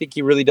earnest. I think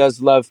he really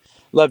does love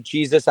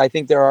Jesus. I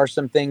think there are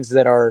some things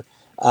that are,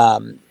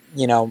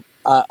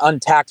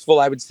 untactful,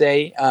 I would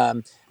say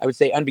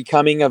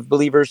unbecoming of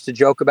believers to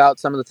joke about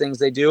some of the things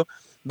they do.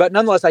 But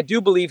nonetheless, I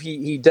do believe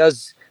he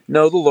does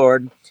know the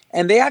Lord.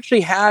 And they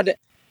actually had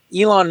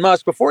Elon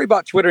Musk, before he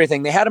bought Twitter or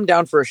anything, they had him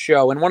down for a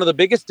show. And one of the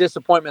biggest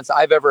disappointments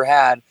I've ever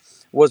had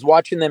was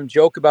watching them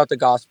joke about the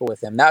gospel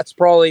with him. That's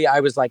probably, I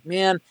was like,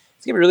 man,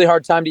 it's going to be a really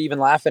hard time to even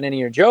laugh at any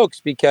of your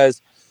jokes,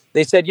 because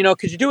they said,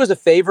 could you do us a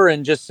favor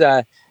and just,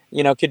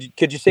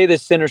 could you say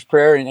this sinner's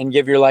prayer and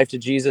give your life to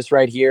Jesus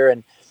right here?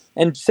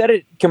 And said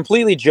it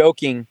completely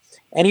joking.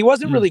 And he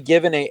wasn't really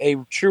given a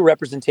true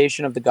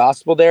representation of the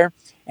gospel there.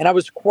 And I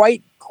was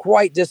quite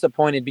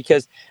disappointed,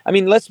 because, I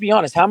mean, let's be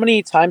honest, how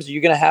many times are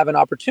you going to have an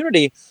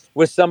opportunity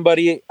with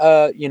somebody,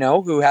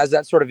 who has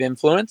that sort of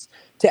influence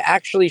to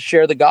actually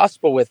share the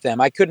gospel with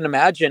them? I couldn't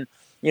imagine,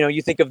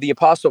 you think of the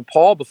Apostle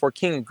Paul before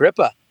King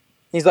Agrippa.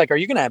 He's like, are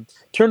you going to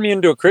turn me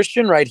into a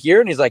Christian right here?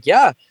 And he's like,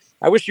 yeah,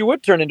 I wish you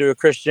would turn into a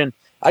Christian.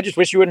 I just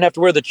wish you wouldn't have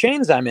to wear the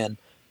chains I'm in.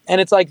 And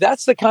it's like,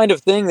 that's the kind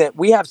of thing that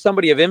we have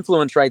somebody of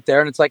influence right there.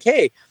 And it's like,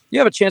 hey, you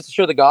have a chance to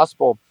share the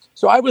gospel.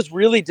 So I was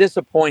really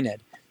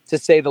disappointed, to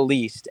say the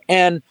least.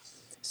 And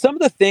some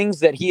of the things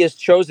that he has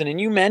chosen,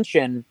 and you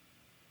mentioned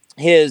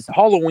his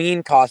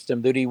Halloween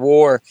costume that he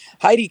wore.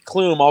 Heidi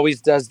Klum always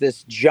does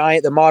this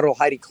giant, the model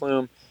Heidi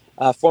Klum,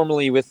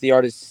 formerly with the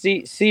artist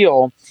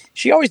Seal.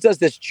 She always does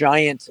this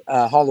giant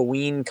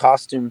Halloween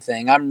costume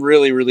thing. I'm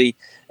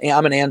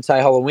an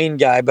anti-Halloween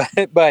guy,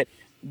 but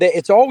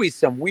it's always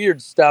some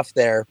weird stuff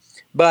there.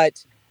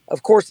 But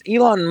of course,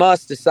 Elon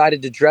Musk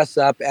decided to dress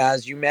up,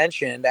 as you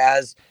mentioned,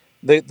 as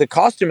the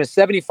costume is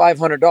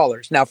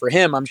 $7,500. Now for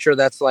him, I'm sure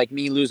that's like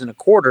me losing a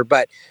quarter,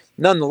 but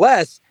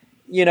nonetheless,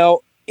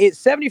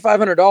 it's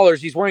 $7,500.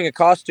 He's wearing a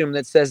costume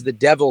that says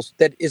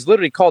that is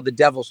literally called the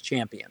Devil's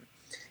Champion.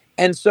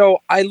 And so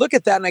I look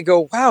at that and I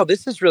go, wow,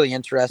 this is really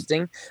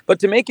interesting. But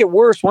to make it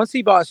worse, once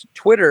he bought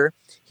Twitter,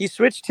 he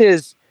switched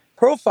his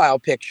profile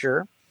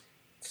picture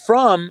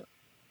from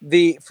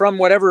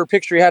whatever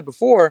picture he had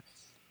before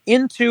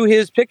into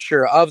his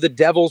picture of the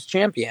Devil's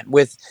Champion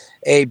with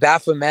a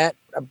Baphomet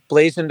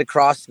blazoned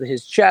across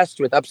his chest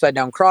with upside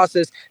down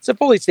crosses. It's a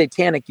fully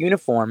satanic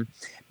uniform.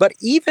 But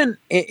even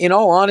in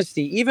all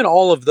honesty, even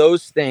all of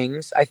those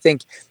things, I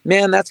think,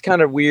 man, that's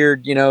kind of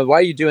weird. Why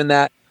are you doing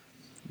that?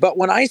 But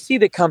when I see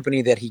the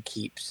company that he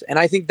keeps, and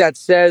I think that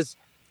says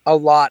a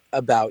lot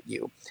about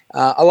you.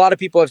 A lot of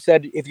people have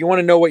said, if you want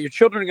to know what your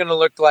children are going to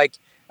look like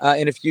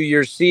in a few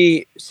years,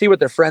 see what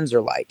their friends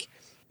are like.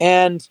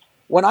 And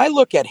when I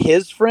look at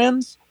his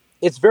friends,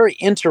 it's very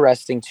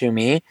interesting to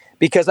me,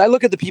 because I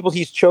look at the people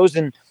he's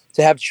chosen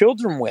to have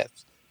children with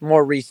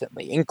more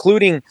recently,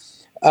 including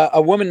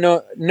a woman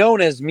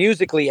known as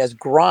musically as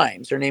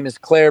Grimes. Her name is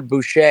Claire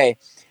Boucher,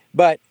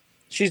 but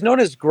she's known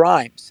as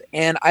Grimes.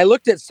 And I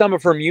looked at some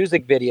of her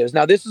music videos.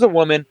 Now, this is a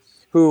woman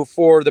who,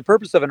 for the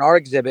purpose of an art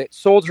exhibit,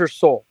 sold her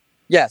soul.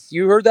 Yes,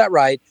 you heard that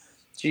right.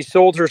 She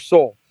sold her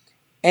soul.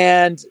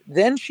 And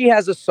then she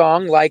has a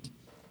song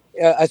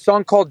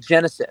called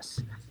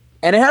Genesis.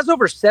 And it has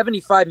over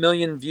 75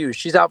 million views.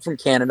 She's out from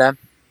Canada.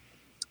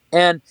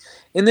 And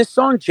in this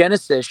song,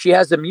 Genesis, she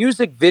has a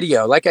music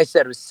video. Like I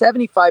said, it was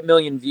 75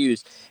 million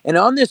views. And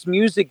on this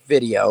music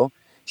video,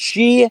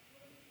 she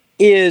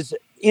is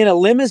in a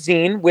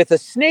limousine with a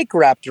snake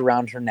wrapped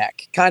around her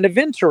neck. Kind of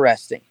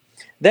interesting.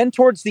 Then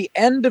towards the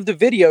end of the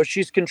video,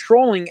 she's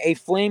controlling a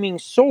flaming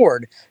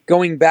sword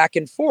going back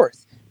and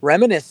forth,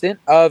 reminiscent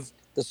of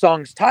the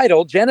song's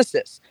title,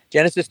 Genesis.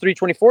 Genesis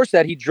 3:24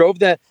 said he drove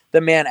the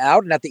man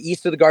out, and at the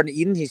east of the Garden of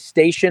Eden, he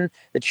stationed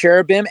the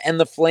cherubim and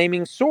the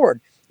flaming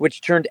sword,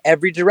 which turned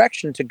every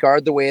direction to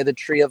guard the way of the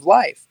tree of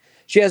life.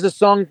 She has a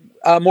song,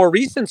 a more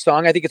recent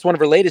song, I think it's one of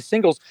her latest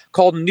singles,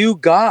 called New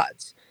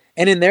Gods.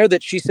 And in there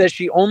that she says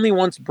she only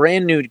wants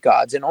brand new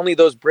gods, and only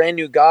those brand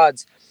new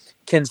gods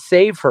can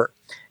save her.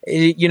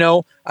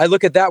 I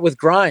look at that with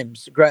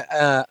Grimes.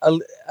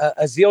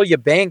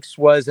 Azealia Banks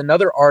was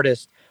another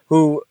artist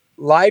who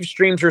live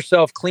streamed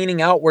herself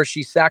cleaning out where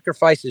she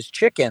sacrifices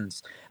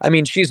chickens. I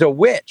mean, she's a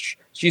witch.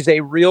 She's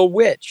a real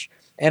witch.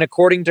 And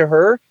according to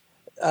her,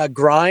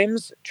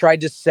 Grimes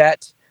tried to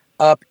set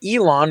up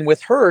Elon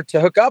with her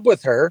to hook up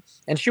with her.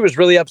 And she was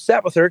really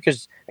upset with her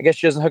because I guess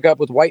she doesn't hook up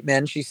with white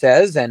men, she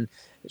says. And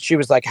she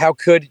was like, how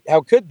could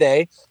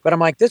they? But I'm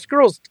like, this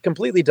girl's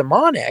completely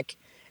demonic.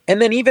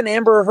 And then even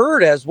Amber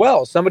Heard as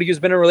well, somebody who's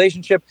been in a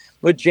relationship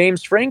with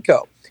James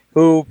Franco,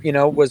 who,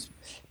 was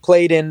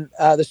played in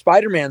the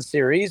Spider-Man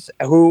series,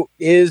 who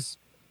has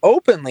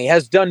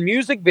done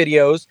music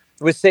videos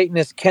with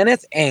Satanist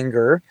Kenneth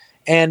Anger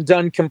and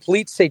done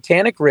complete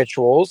satanic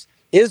rituals,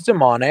 is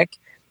demonic.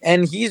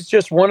 And he's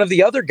just one of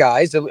the other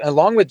guys,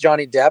 along with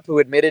Johnny Depp, who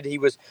admitted he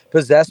was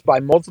possessed by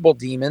multiple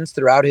demons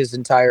throughout his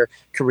entire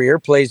career,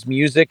 plays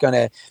music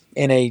in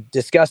a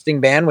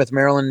disgusting band with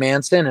Marilyn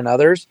Manson and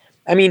others.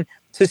 I mean,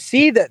 to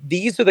see that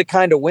these are the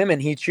kind of women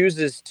he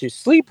chooses to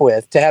sleep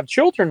with, to have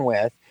children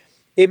with,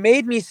 it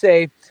made me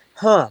say,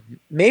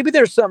 maybe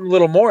there's something a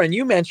little more. And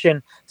you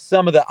mentioned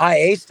some of the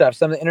IA stuff,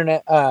 some of the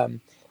internet,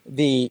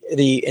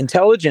 the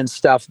intelligence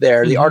stuff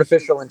there, the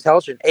artificial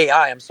intelligence,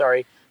 AI,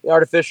 the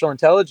artificial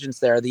intelligence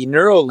there, the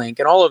Neuralink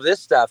and all of this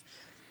stuff.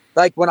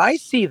 Like when I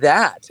see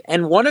that,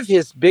 and one of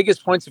his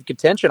biggest points of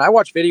contention, I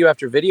watched video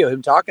after video,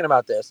 him talking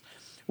about this,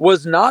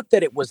 was not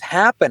that it was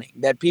happening,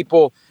 that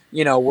people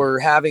we're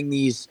having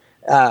these,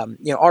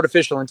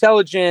 artificial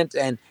intelligence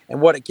and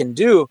what it can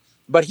do.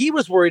 But he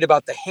was worried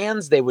about the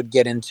hands they would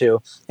get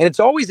into. And it's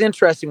always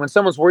interesting when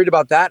someone's worried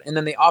about that and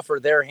then they offer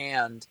their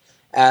hand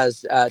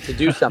as to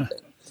do something.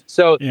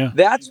 So Yeah.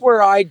 that's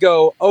where I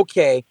go,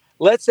 okay,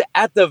 let's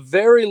at the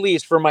very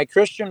least for my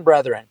Christian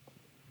brethren,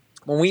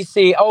 when we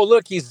see, oh,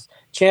 look, he's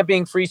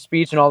championing free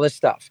speech and all this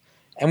stuff.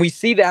 And we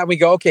see that and we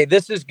go, okay,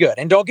 this is good.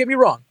 And don't get me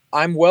wrong.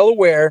 I'm well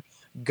aware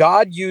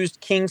God used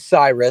King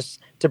Cyrus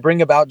to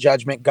bring about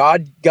judgment.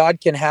 God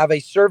can have a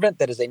servant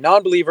that is a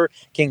non-believer.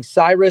 King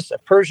Cyrus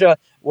of Persia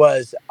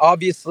was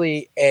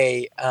obviously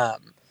a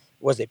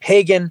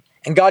pagan,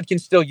 and God can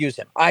still use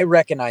him. I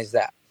recognize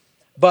that.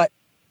 But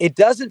it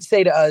doesn't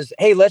say to us,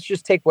 hey, let's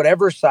just take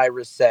whatever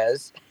Cyrus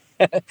says.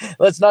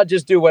 Let's not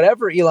just do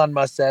whatever Elon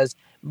Musk says.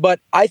 But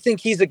I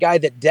think he's a guy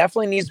that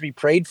definitely needs to be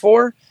prayed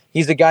for.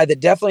 He's a guy that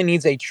definitely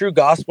needs a true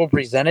gospel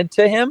presented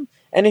to him.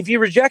 And if he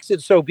rejects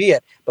it, so be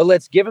it. But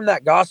let's give him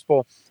that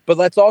gospel. But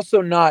let's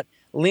also not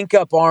link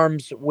up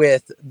arms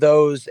with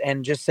those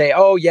and just say,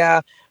 oh,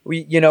 yeah,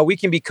 we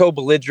can be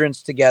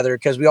co-belligerents together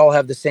because we all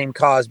have the same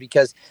cause.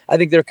 Because I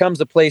think there comes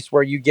a place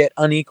where you get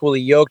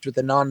unequally yoked with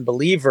a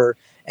non-believer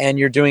and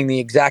you're doing the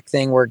exact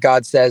thing where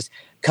God says,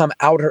 come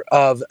out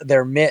of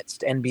their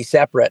midst and be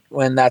separate,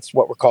 when that's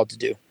what we're called to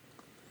do.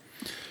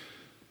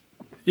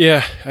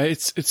 Yeah,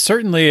 it's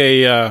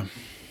certainly a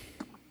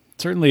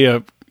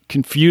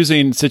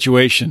confusing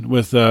situation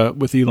with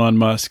Elon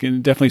Musk,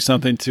 and definitely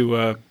something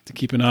to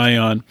keep an eye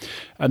on.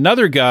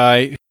 Another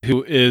guy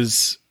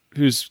who's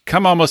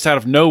come almost out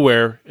of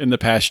nowhere in the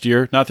past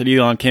year. Not that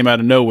Elon came out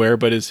of nowhere,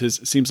 but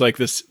seems like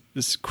this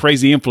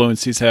crazy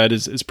influence he's had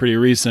is pretty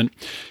recent.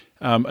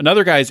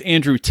 Another guy is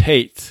Andrew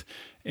Tate.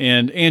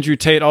 And Andrew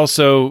Tate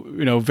also,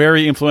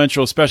 very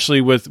influential,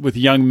 especially with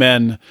young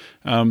men.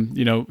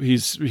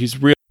 He's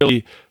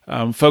really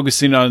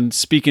focusing on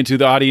speaking to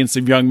the audience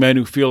of young men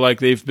who feel like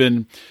they've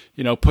been,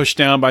 pushed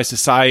down by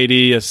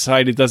society. A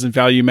society that doesn't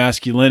value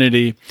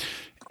masculinity.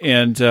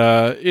 And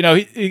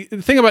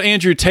the thing about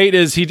Andrew Tate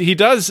is he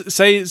does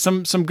say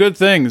some good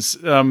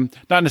things, not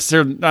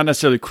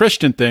necessarily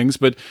Christian things,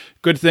 but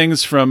good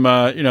things from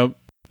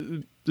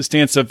the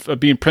stance of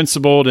being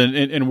principled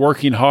and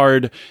working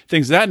hard,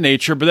 things of that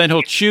nature. But then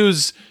he'll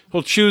choose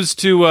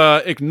to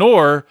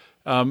ignore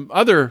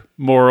other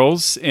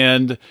morals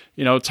and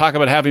talk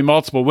about having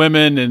multiple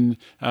women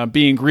and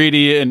being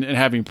greedy and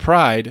having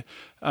pride.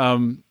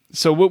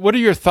 So what are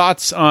your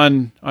thoughts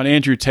on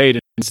Andrew Tate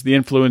and the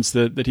influence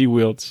that he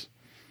wields?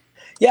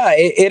 Yeah,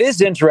 it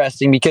is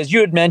interesting because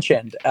you had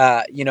mentioned,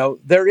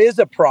 there is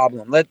a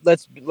problem.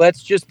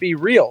 Let's just be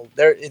real.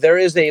 There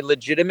is a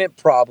legitimate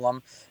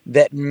problem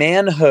that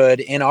manhood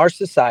in our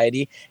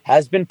society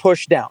has been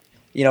pushed down.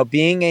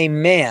 Being a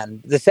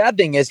man, the sad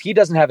thing is he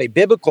doesn't have a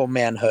biblical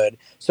manhood.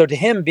 So to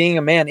him, being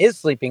a man is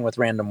sleeping with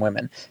random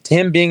women. To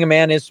him, being a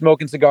man is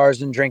smoking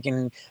cigars and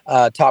drinking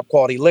top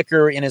quality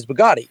liquor in his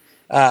Bugatti,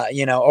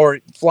 or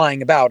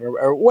flying about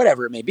or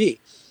whatever it may be.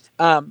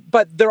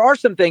 But there are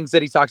some things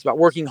that he talks about,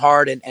 working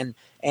hard and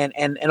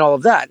all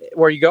of that,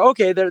 where you go,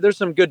 okay, there's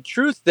some good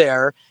truth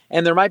there,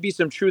 and there might be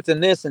some truth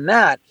in this and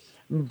that.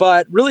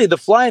 But really, the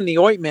fly in the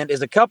ointment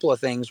is a couple of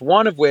things.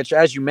 One of which,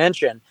 as you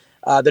mentioned,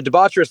 the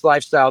debaucherous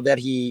lifestyle that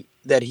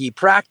he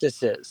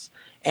practices.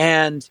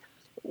 And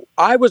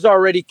I was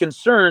already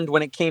concerned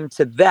when it came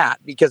to that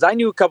because I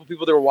knew a couple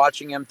people that were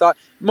watching him,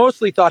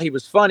 mostly thought he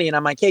was funny. And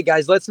I'm like, hey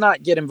guys, let's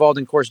not get involved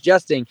in coarse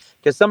jesting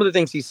because some of the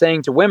things he's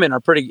saying to women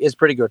is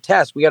pretty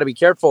grotesque. We got to be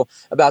careful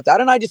about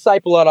that. And I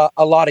disciple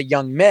a lot of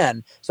young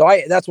men. So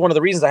that's one of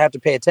the reasons I have to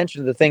pay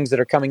attention to the things that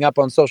are coming up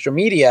on social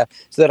media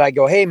so that I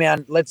go, hey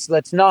man, let's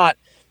not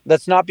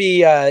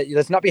be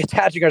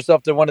attaching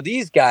ourselves to one of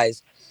these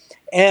guys.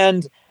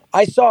 And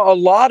I saw a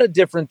lot of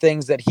different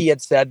things that he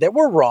had said that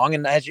were wrong,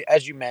 and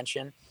as you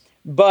mentioned.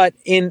 But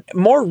in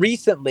more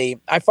recently,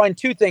 I find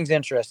two things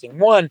interesting.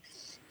 One,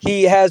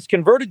 he has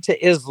converted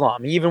to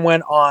Islam. He even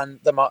went on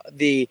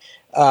the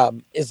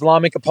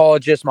Islamic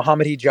apologist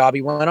Muhammad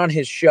Hijabi went on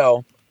his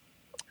show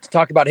to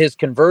talk about his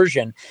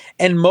conversion.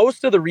 And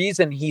most of the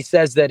reason he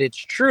says that it's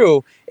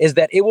true is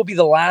that it will be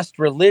the last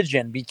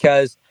religion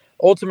because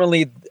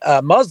ultimately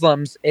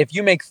Muslims, if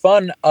you make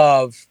fun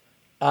of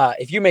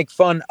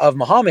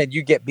Muhammad,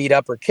 you get beat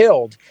up or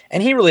killed.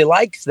 And he really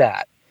likes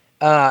that.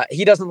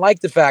 He doesn't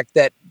like the fact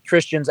that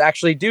Christians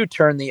actually do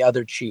turn the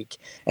other cheek.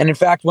 And in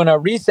fact, when a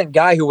recent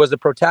guy who was a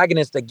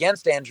protagonist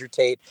against Andrew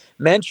Tate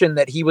mentioned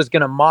that he was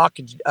going to mock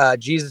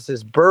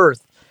Jesus's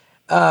birth,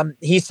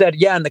 he said,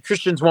 yeah, and the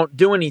Christians won't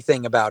do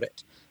anything about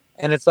it.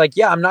 And it's like,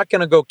 yeah, I'm not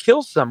going to go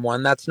kill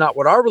someone. That's not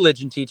what our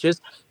religion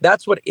teaches.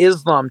 That's what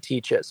Islam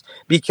teaches.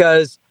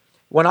 Because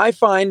when I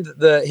find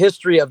the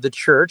history of the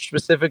church,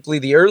 specifically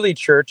the early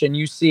church, and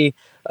you see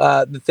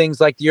the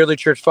things like the early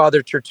church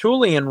father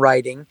Tertullian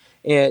writing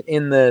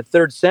in the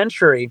 3rd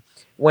century,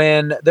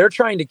 when they're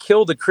trying to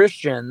kill the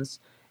Christians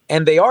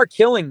and they are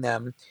killing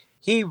them,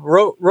 he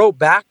wrote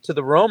back to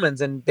the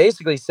Romans and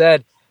basically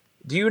said,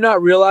 do you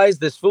not realize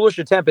this foolish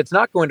attempt? It's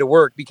not going to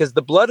work because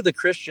the blood of the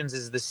Christians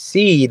is the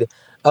seed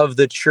of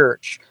the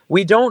church.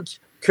 We don't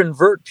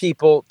convert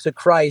people to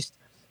Christ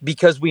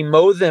because we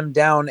mow them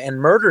down and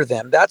murder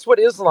them. That's what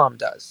Islam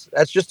does.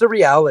 That's just a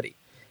reality.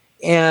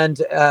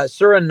 And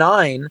Surah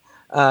 9,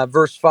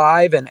 verse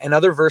 5, and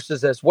other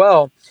verses as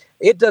well,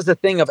 it does a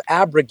thing of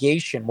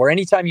abrogation, where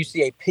anytime you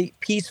see a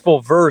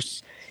peaceful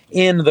verse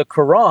in the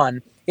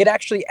Quran, it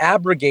actually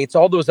abrogates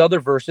all those other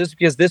verses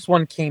because this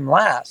one came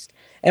last.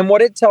 And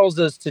what it tells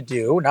us to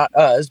do, not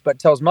us, but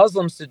tells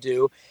Muslims to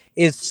do,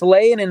 is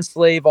slay and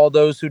enslave all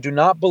those who do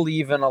not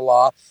believe in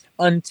Allah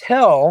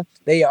until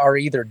they are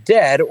either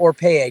dead or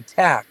pay a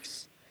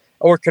tax,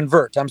 or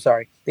convert. I'm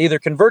sorry. They either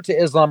convert to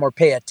Islam or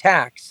pay a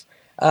tax.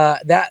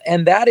 That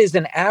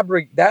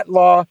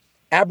law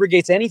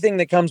abrogates anything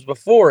that comes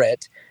before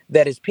it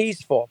that is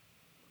peaceful.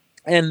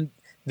 And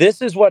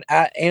this is what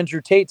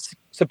Andrew Tate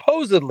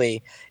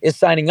supposedly is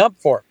signing up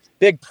for.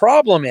 Big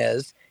problem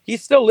is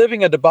he's still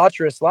living a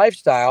debaucherous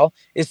lifestyle,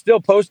 is still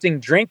posting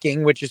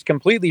drinking, which is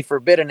completely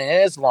forbidden in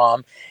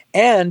Islam.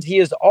 And he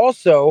is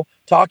also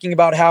talking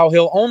about how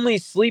he'll only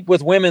sleep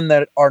with women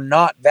that are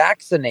not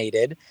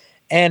vaccinated.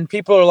 And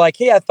people are like,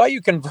 hey, I thought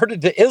you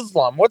converted to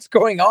Islam. What's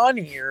going on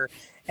here?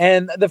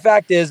 And the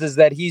fact is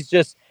that he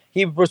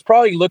was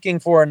probably looking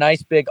for a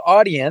nice big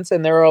audience,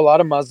 and there are a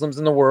lot of Muslims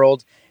in the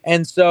world.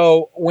 And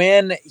so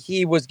when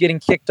he was getting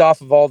kicked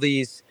off of all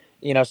these,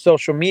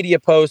 social media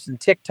posts and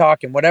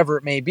TikTok and whatever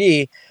it may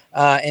be,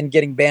 and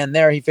getting banned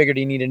there, he figured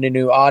he needed a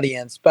new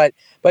audience. But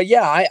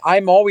yeah,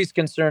 I'm always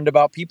concerned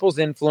about people's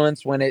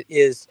influence when it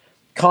is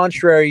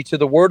contrary to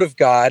the word of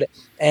God.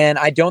 And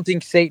I don't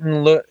think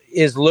Satan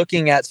is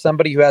looking at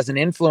somebody who has an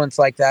influence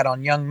like that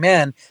on young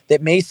men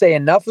that may say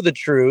enough of the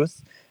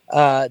truth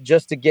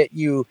just to get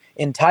you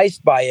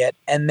enticed by it,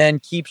 and then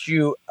keeps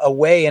you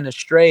away and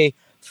astray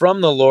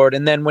from the Lord.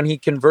 And then when he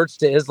converts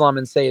to Islam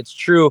and say it's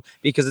true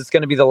because it's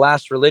going to be the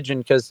last religion,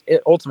 because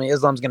ultimately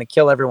Islam's going to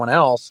kill everyone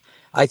else.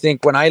 I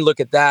think when I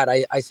look at that,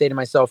 I say to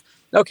myself,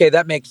 okay,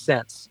 that makes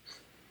sense.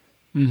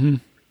 Mm-hmm.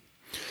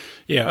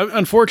 Yeah,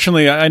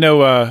 unfortunately, I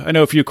know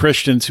a few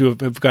Christians who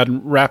have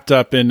gotten wrapped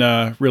up in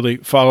really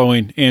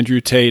following Andrew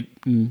Tate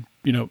and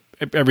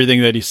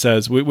everything that he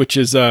says, which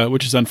is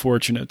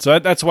unfortunate. So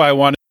that's why I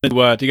wanted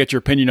to get your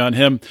opinion on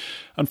him.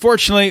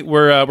 Unfortunately,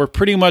 we're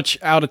pretty much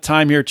out of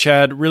time here,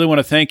 Chad. Really want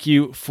to thank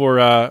you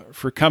for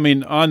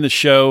coming on the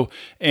show.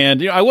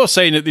 And I will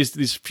say that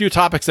these few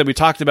topics that we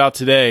talked about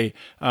today,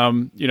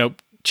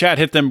 Chad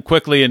hit them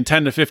quickly in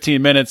 10 to 15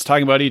 minutes,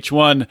 talking about each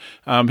one.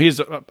 He's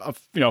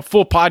a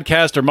full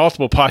podcast or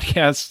multiple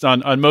podcasts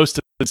on most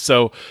of it.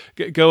 So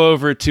go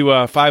over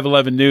to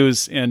 511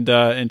 News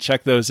and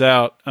check those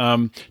out.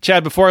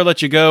 Chad, before I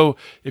let you go,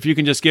 if you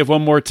can just give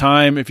one more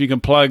time, if you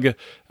can plug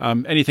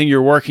anything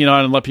you're working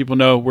on and let people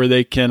know where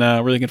they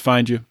can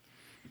find you.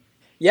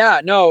 Yeah,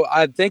 no,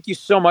 thank you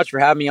so much for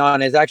having me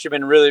on. It's actually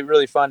been really,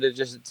 really fun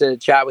to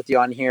chat with you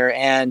on here.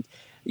 And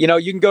you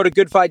can go to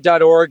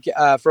goodfight.org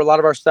for a lot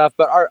of our stuff.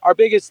 But our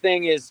biggest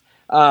thing is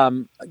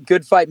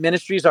Good Fight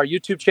Ministries, our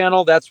YouTube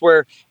channel. That's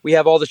where we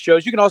have all the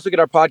shows. You can also get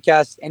our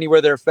podcasts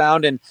anywhere they're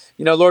found. And,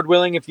 Lord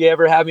willing, if you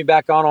ever have me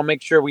back on, I'll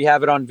make sure we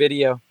have it on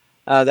video.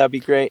 That'd be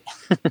great.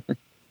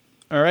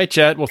 All right,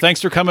 Chad. Well,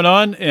 thanks for coming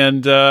on,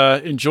 and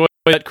enjoy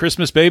that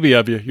Christmas baby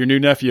of you, your new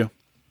nephew.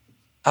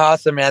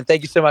 Awesome, man.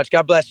 Thank you so much.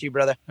 God bless you,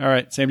 brother. All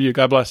right. Same to you.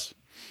 God bless.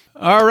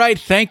 All right.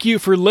 Thank you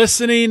for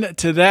listening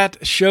to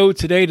that show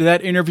today, to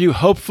that interview.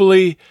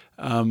 Hopefully,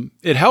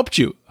 it helped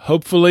you.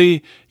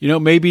 Hopefully,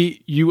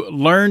 maybe you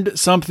learned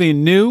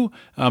something new.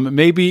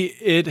 Maybe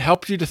it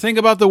helped you to think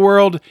about the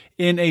world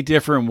in a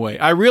different way.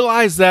 I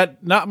realize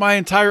that not my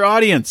entire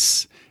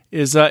audience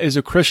is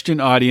a Christian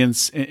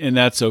audience, and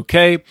that's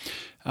okay.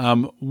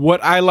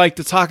 What I like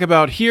to talk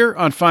about here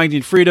on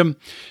Finding Freedom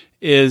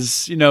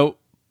is,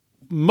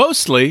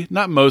 mostly,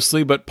 not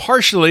mostly, but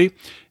partially,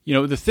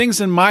 the things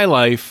in my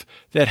life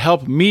that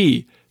help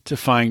me to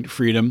find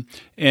freedom.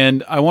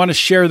 And I want to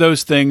share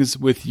those things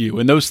with you.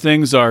 And those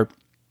things are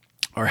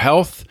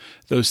health.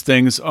 Those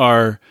things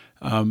are,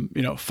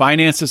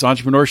 finances,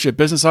 entrepreneurship,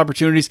 business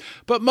opportunities.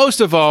 But most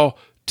of all,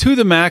 to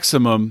the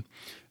maximum,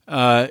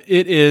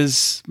 it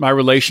is my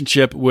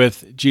relationship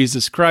with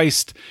Jesus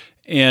Christ.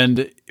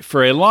 And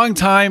for a long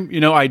time,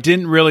 I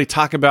didn't really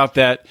talk about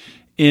that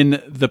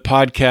in the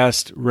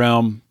podcast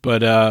realm,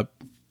 but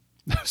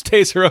those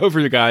days are over,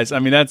 you guys. I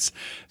mean,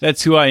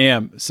 that's who I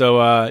am. So,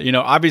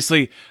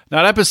 obviously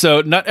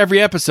not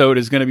every episode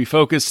is going to be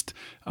focused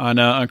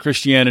on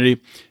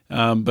Christianity.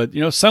 But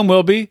some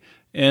will be.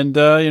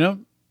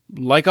 And,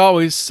 like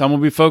always, some will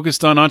be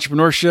focused on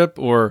entrepreneurship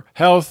or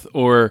health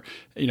or,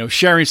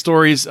 sharing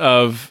stories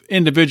of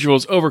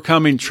individuals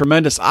overcoming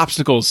tremendous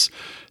obstacles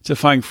to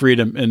find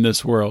freedom in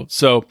this world.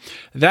 So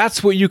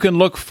that's what you can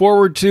look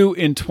forward to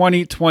in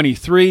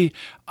 2023.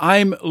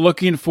 I'm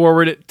looking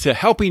forward to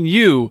helping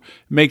you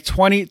make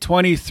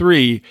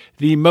 2023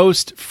 the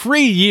most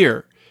free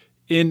year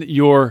in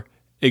your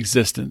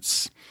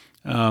existence.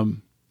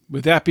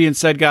 With that being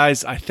said,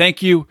 guys, I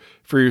thank you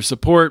for your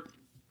support.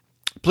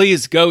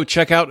 Please go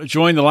check out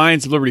Join the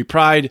Lions of Liberty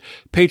Pride,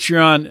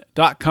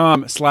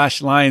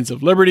 patreon.com/Lions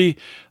of Liberty,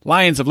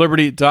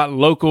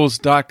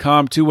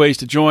 lionsofliberty.locals.com. 2 ways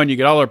to join. You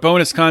get all our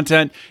bonus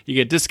content. You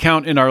get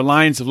discount in our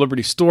Lions of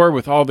Liberty store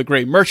with all the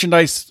great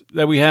merchandise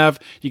that we have.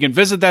 You can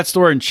visit that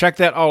store and check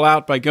that all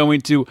out by going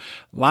to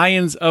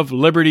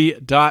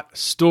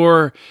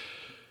lionsofliberty.store.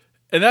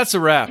 And that's a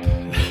wrap.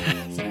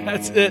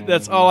 That's it.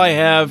 That's all I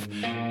have.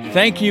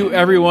 Thank you,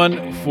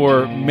 everyone,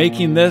 for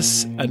making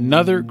this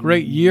another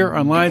great year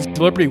on Lions of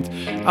Liberty.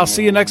 I'll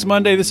see you next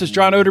Monday. This is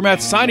John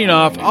Odermatt signing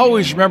off.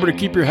 Always remember to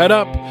keep your head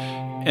up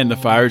and the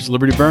fires of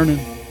liberty burning.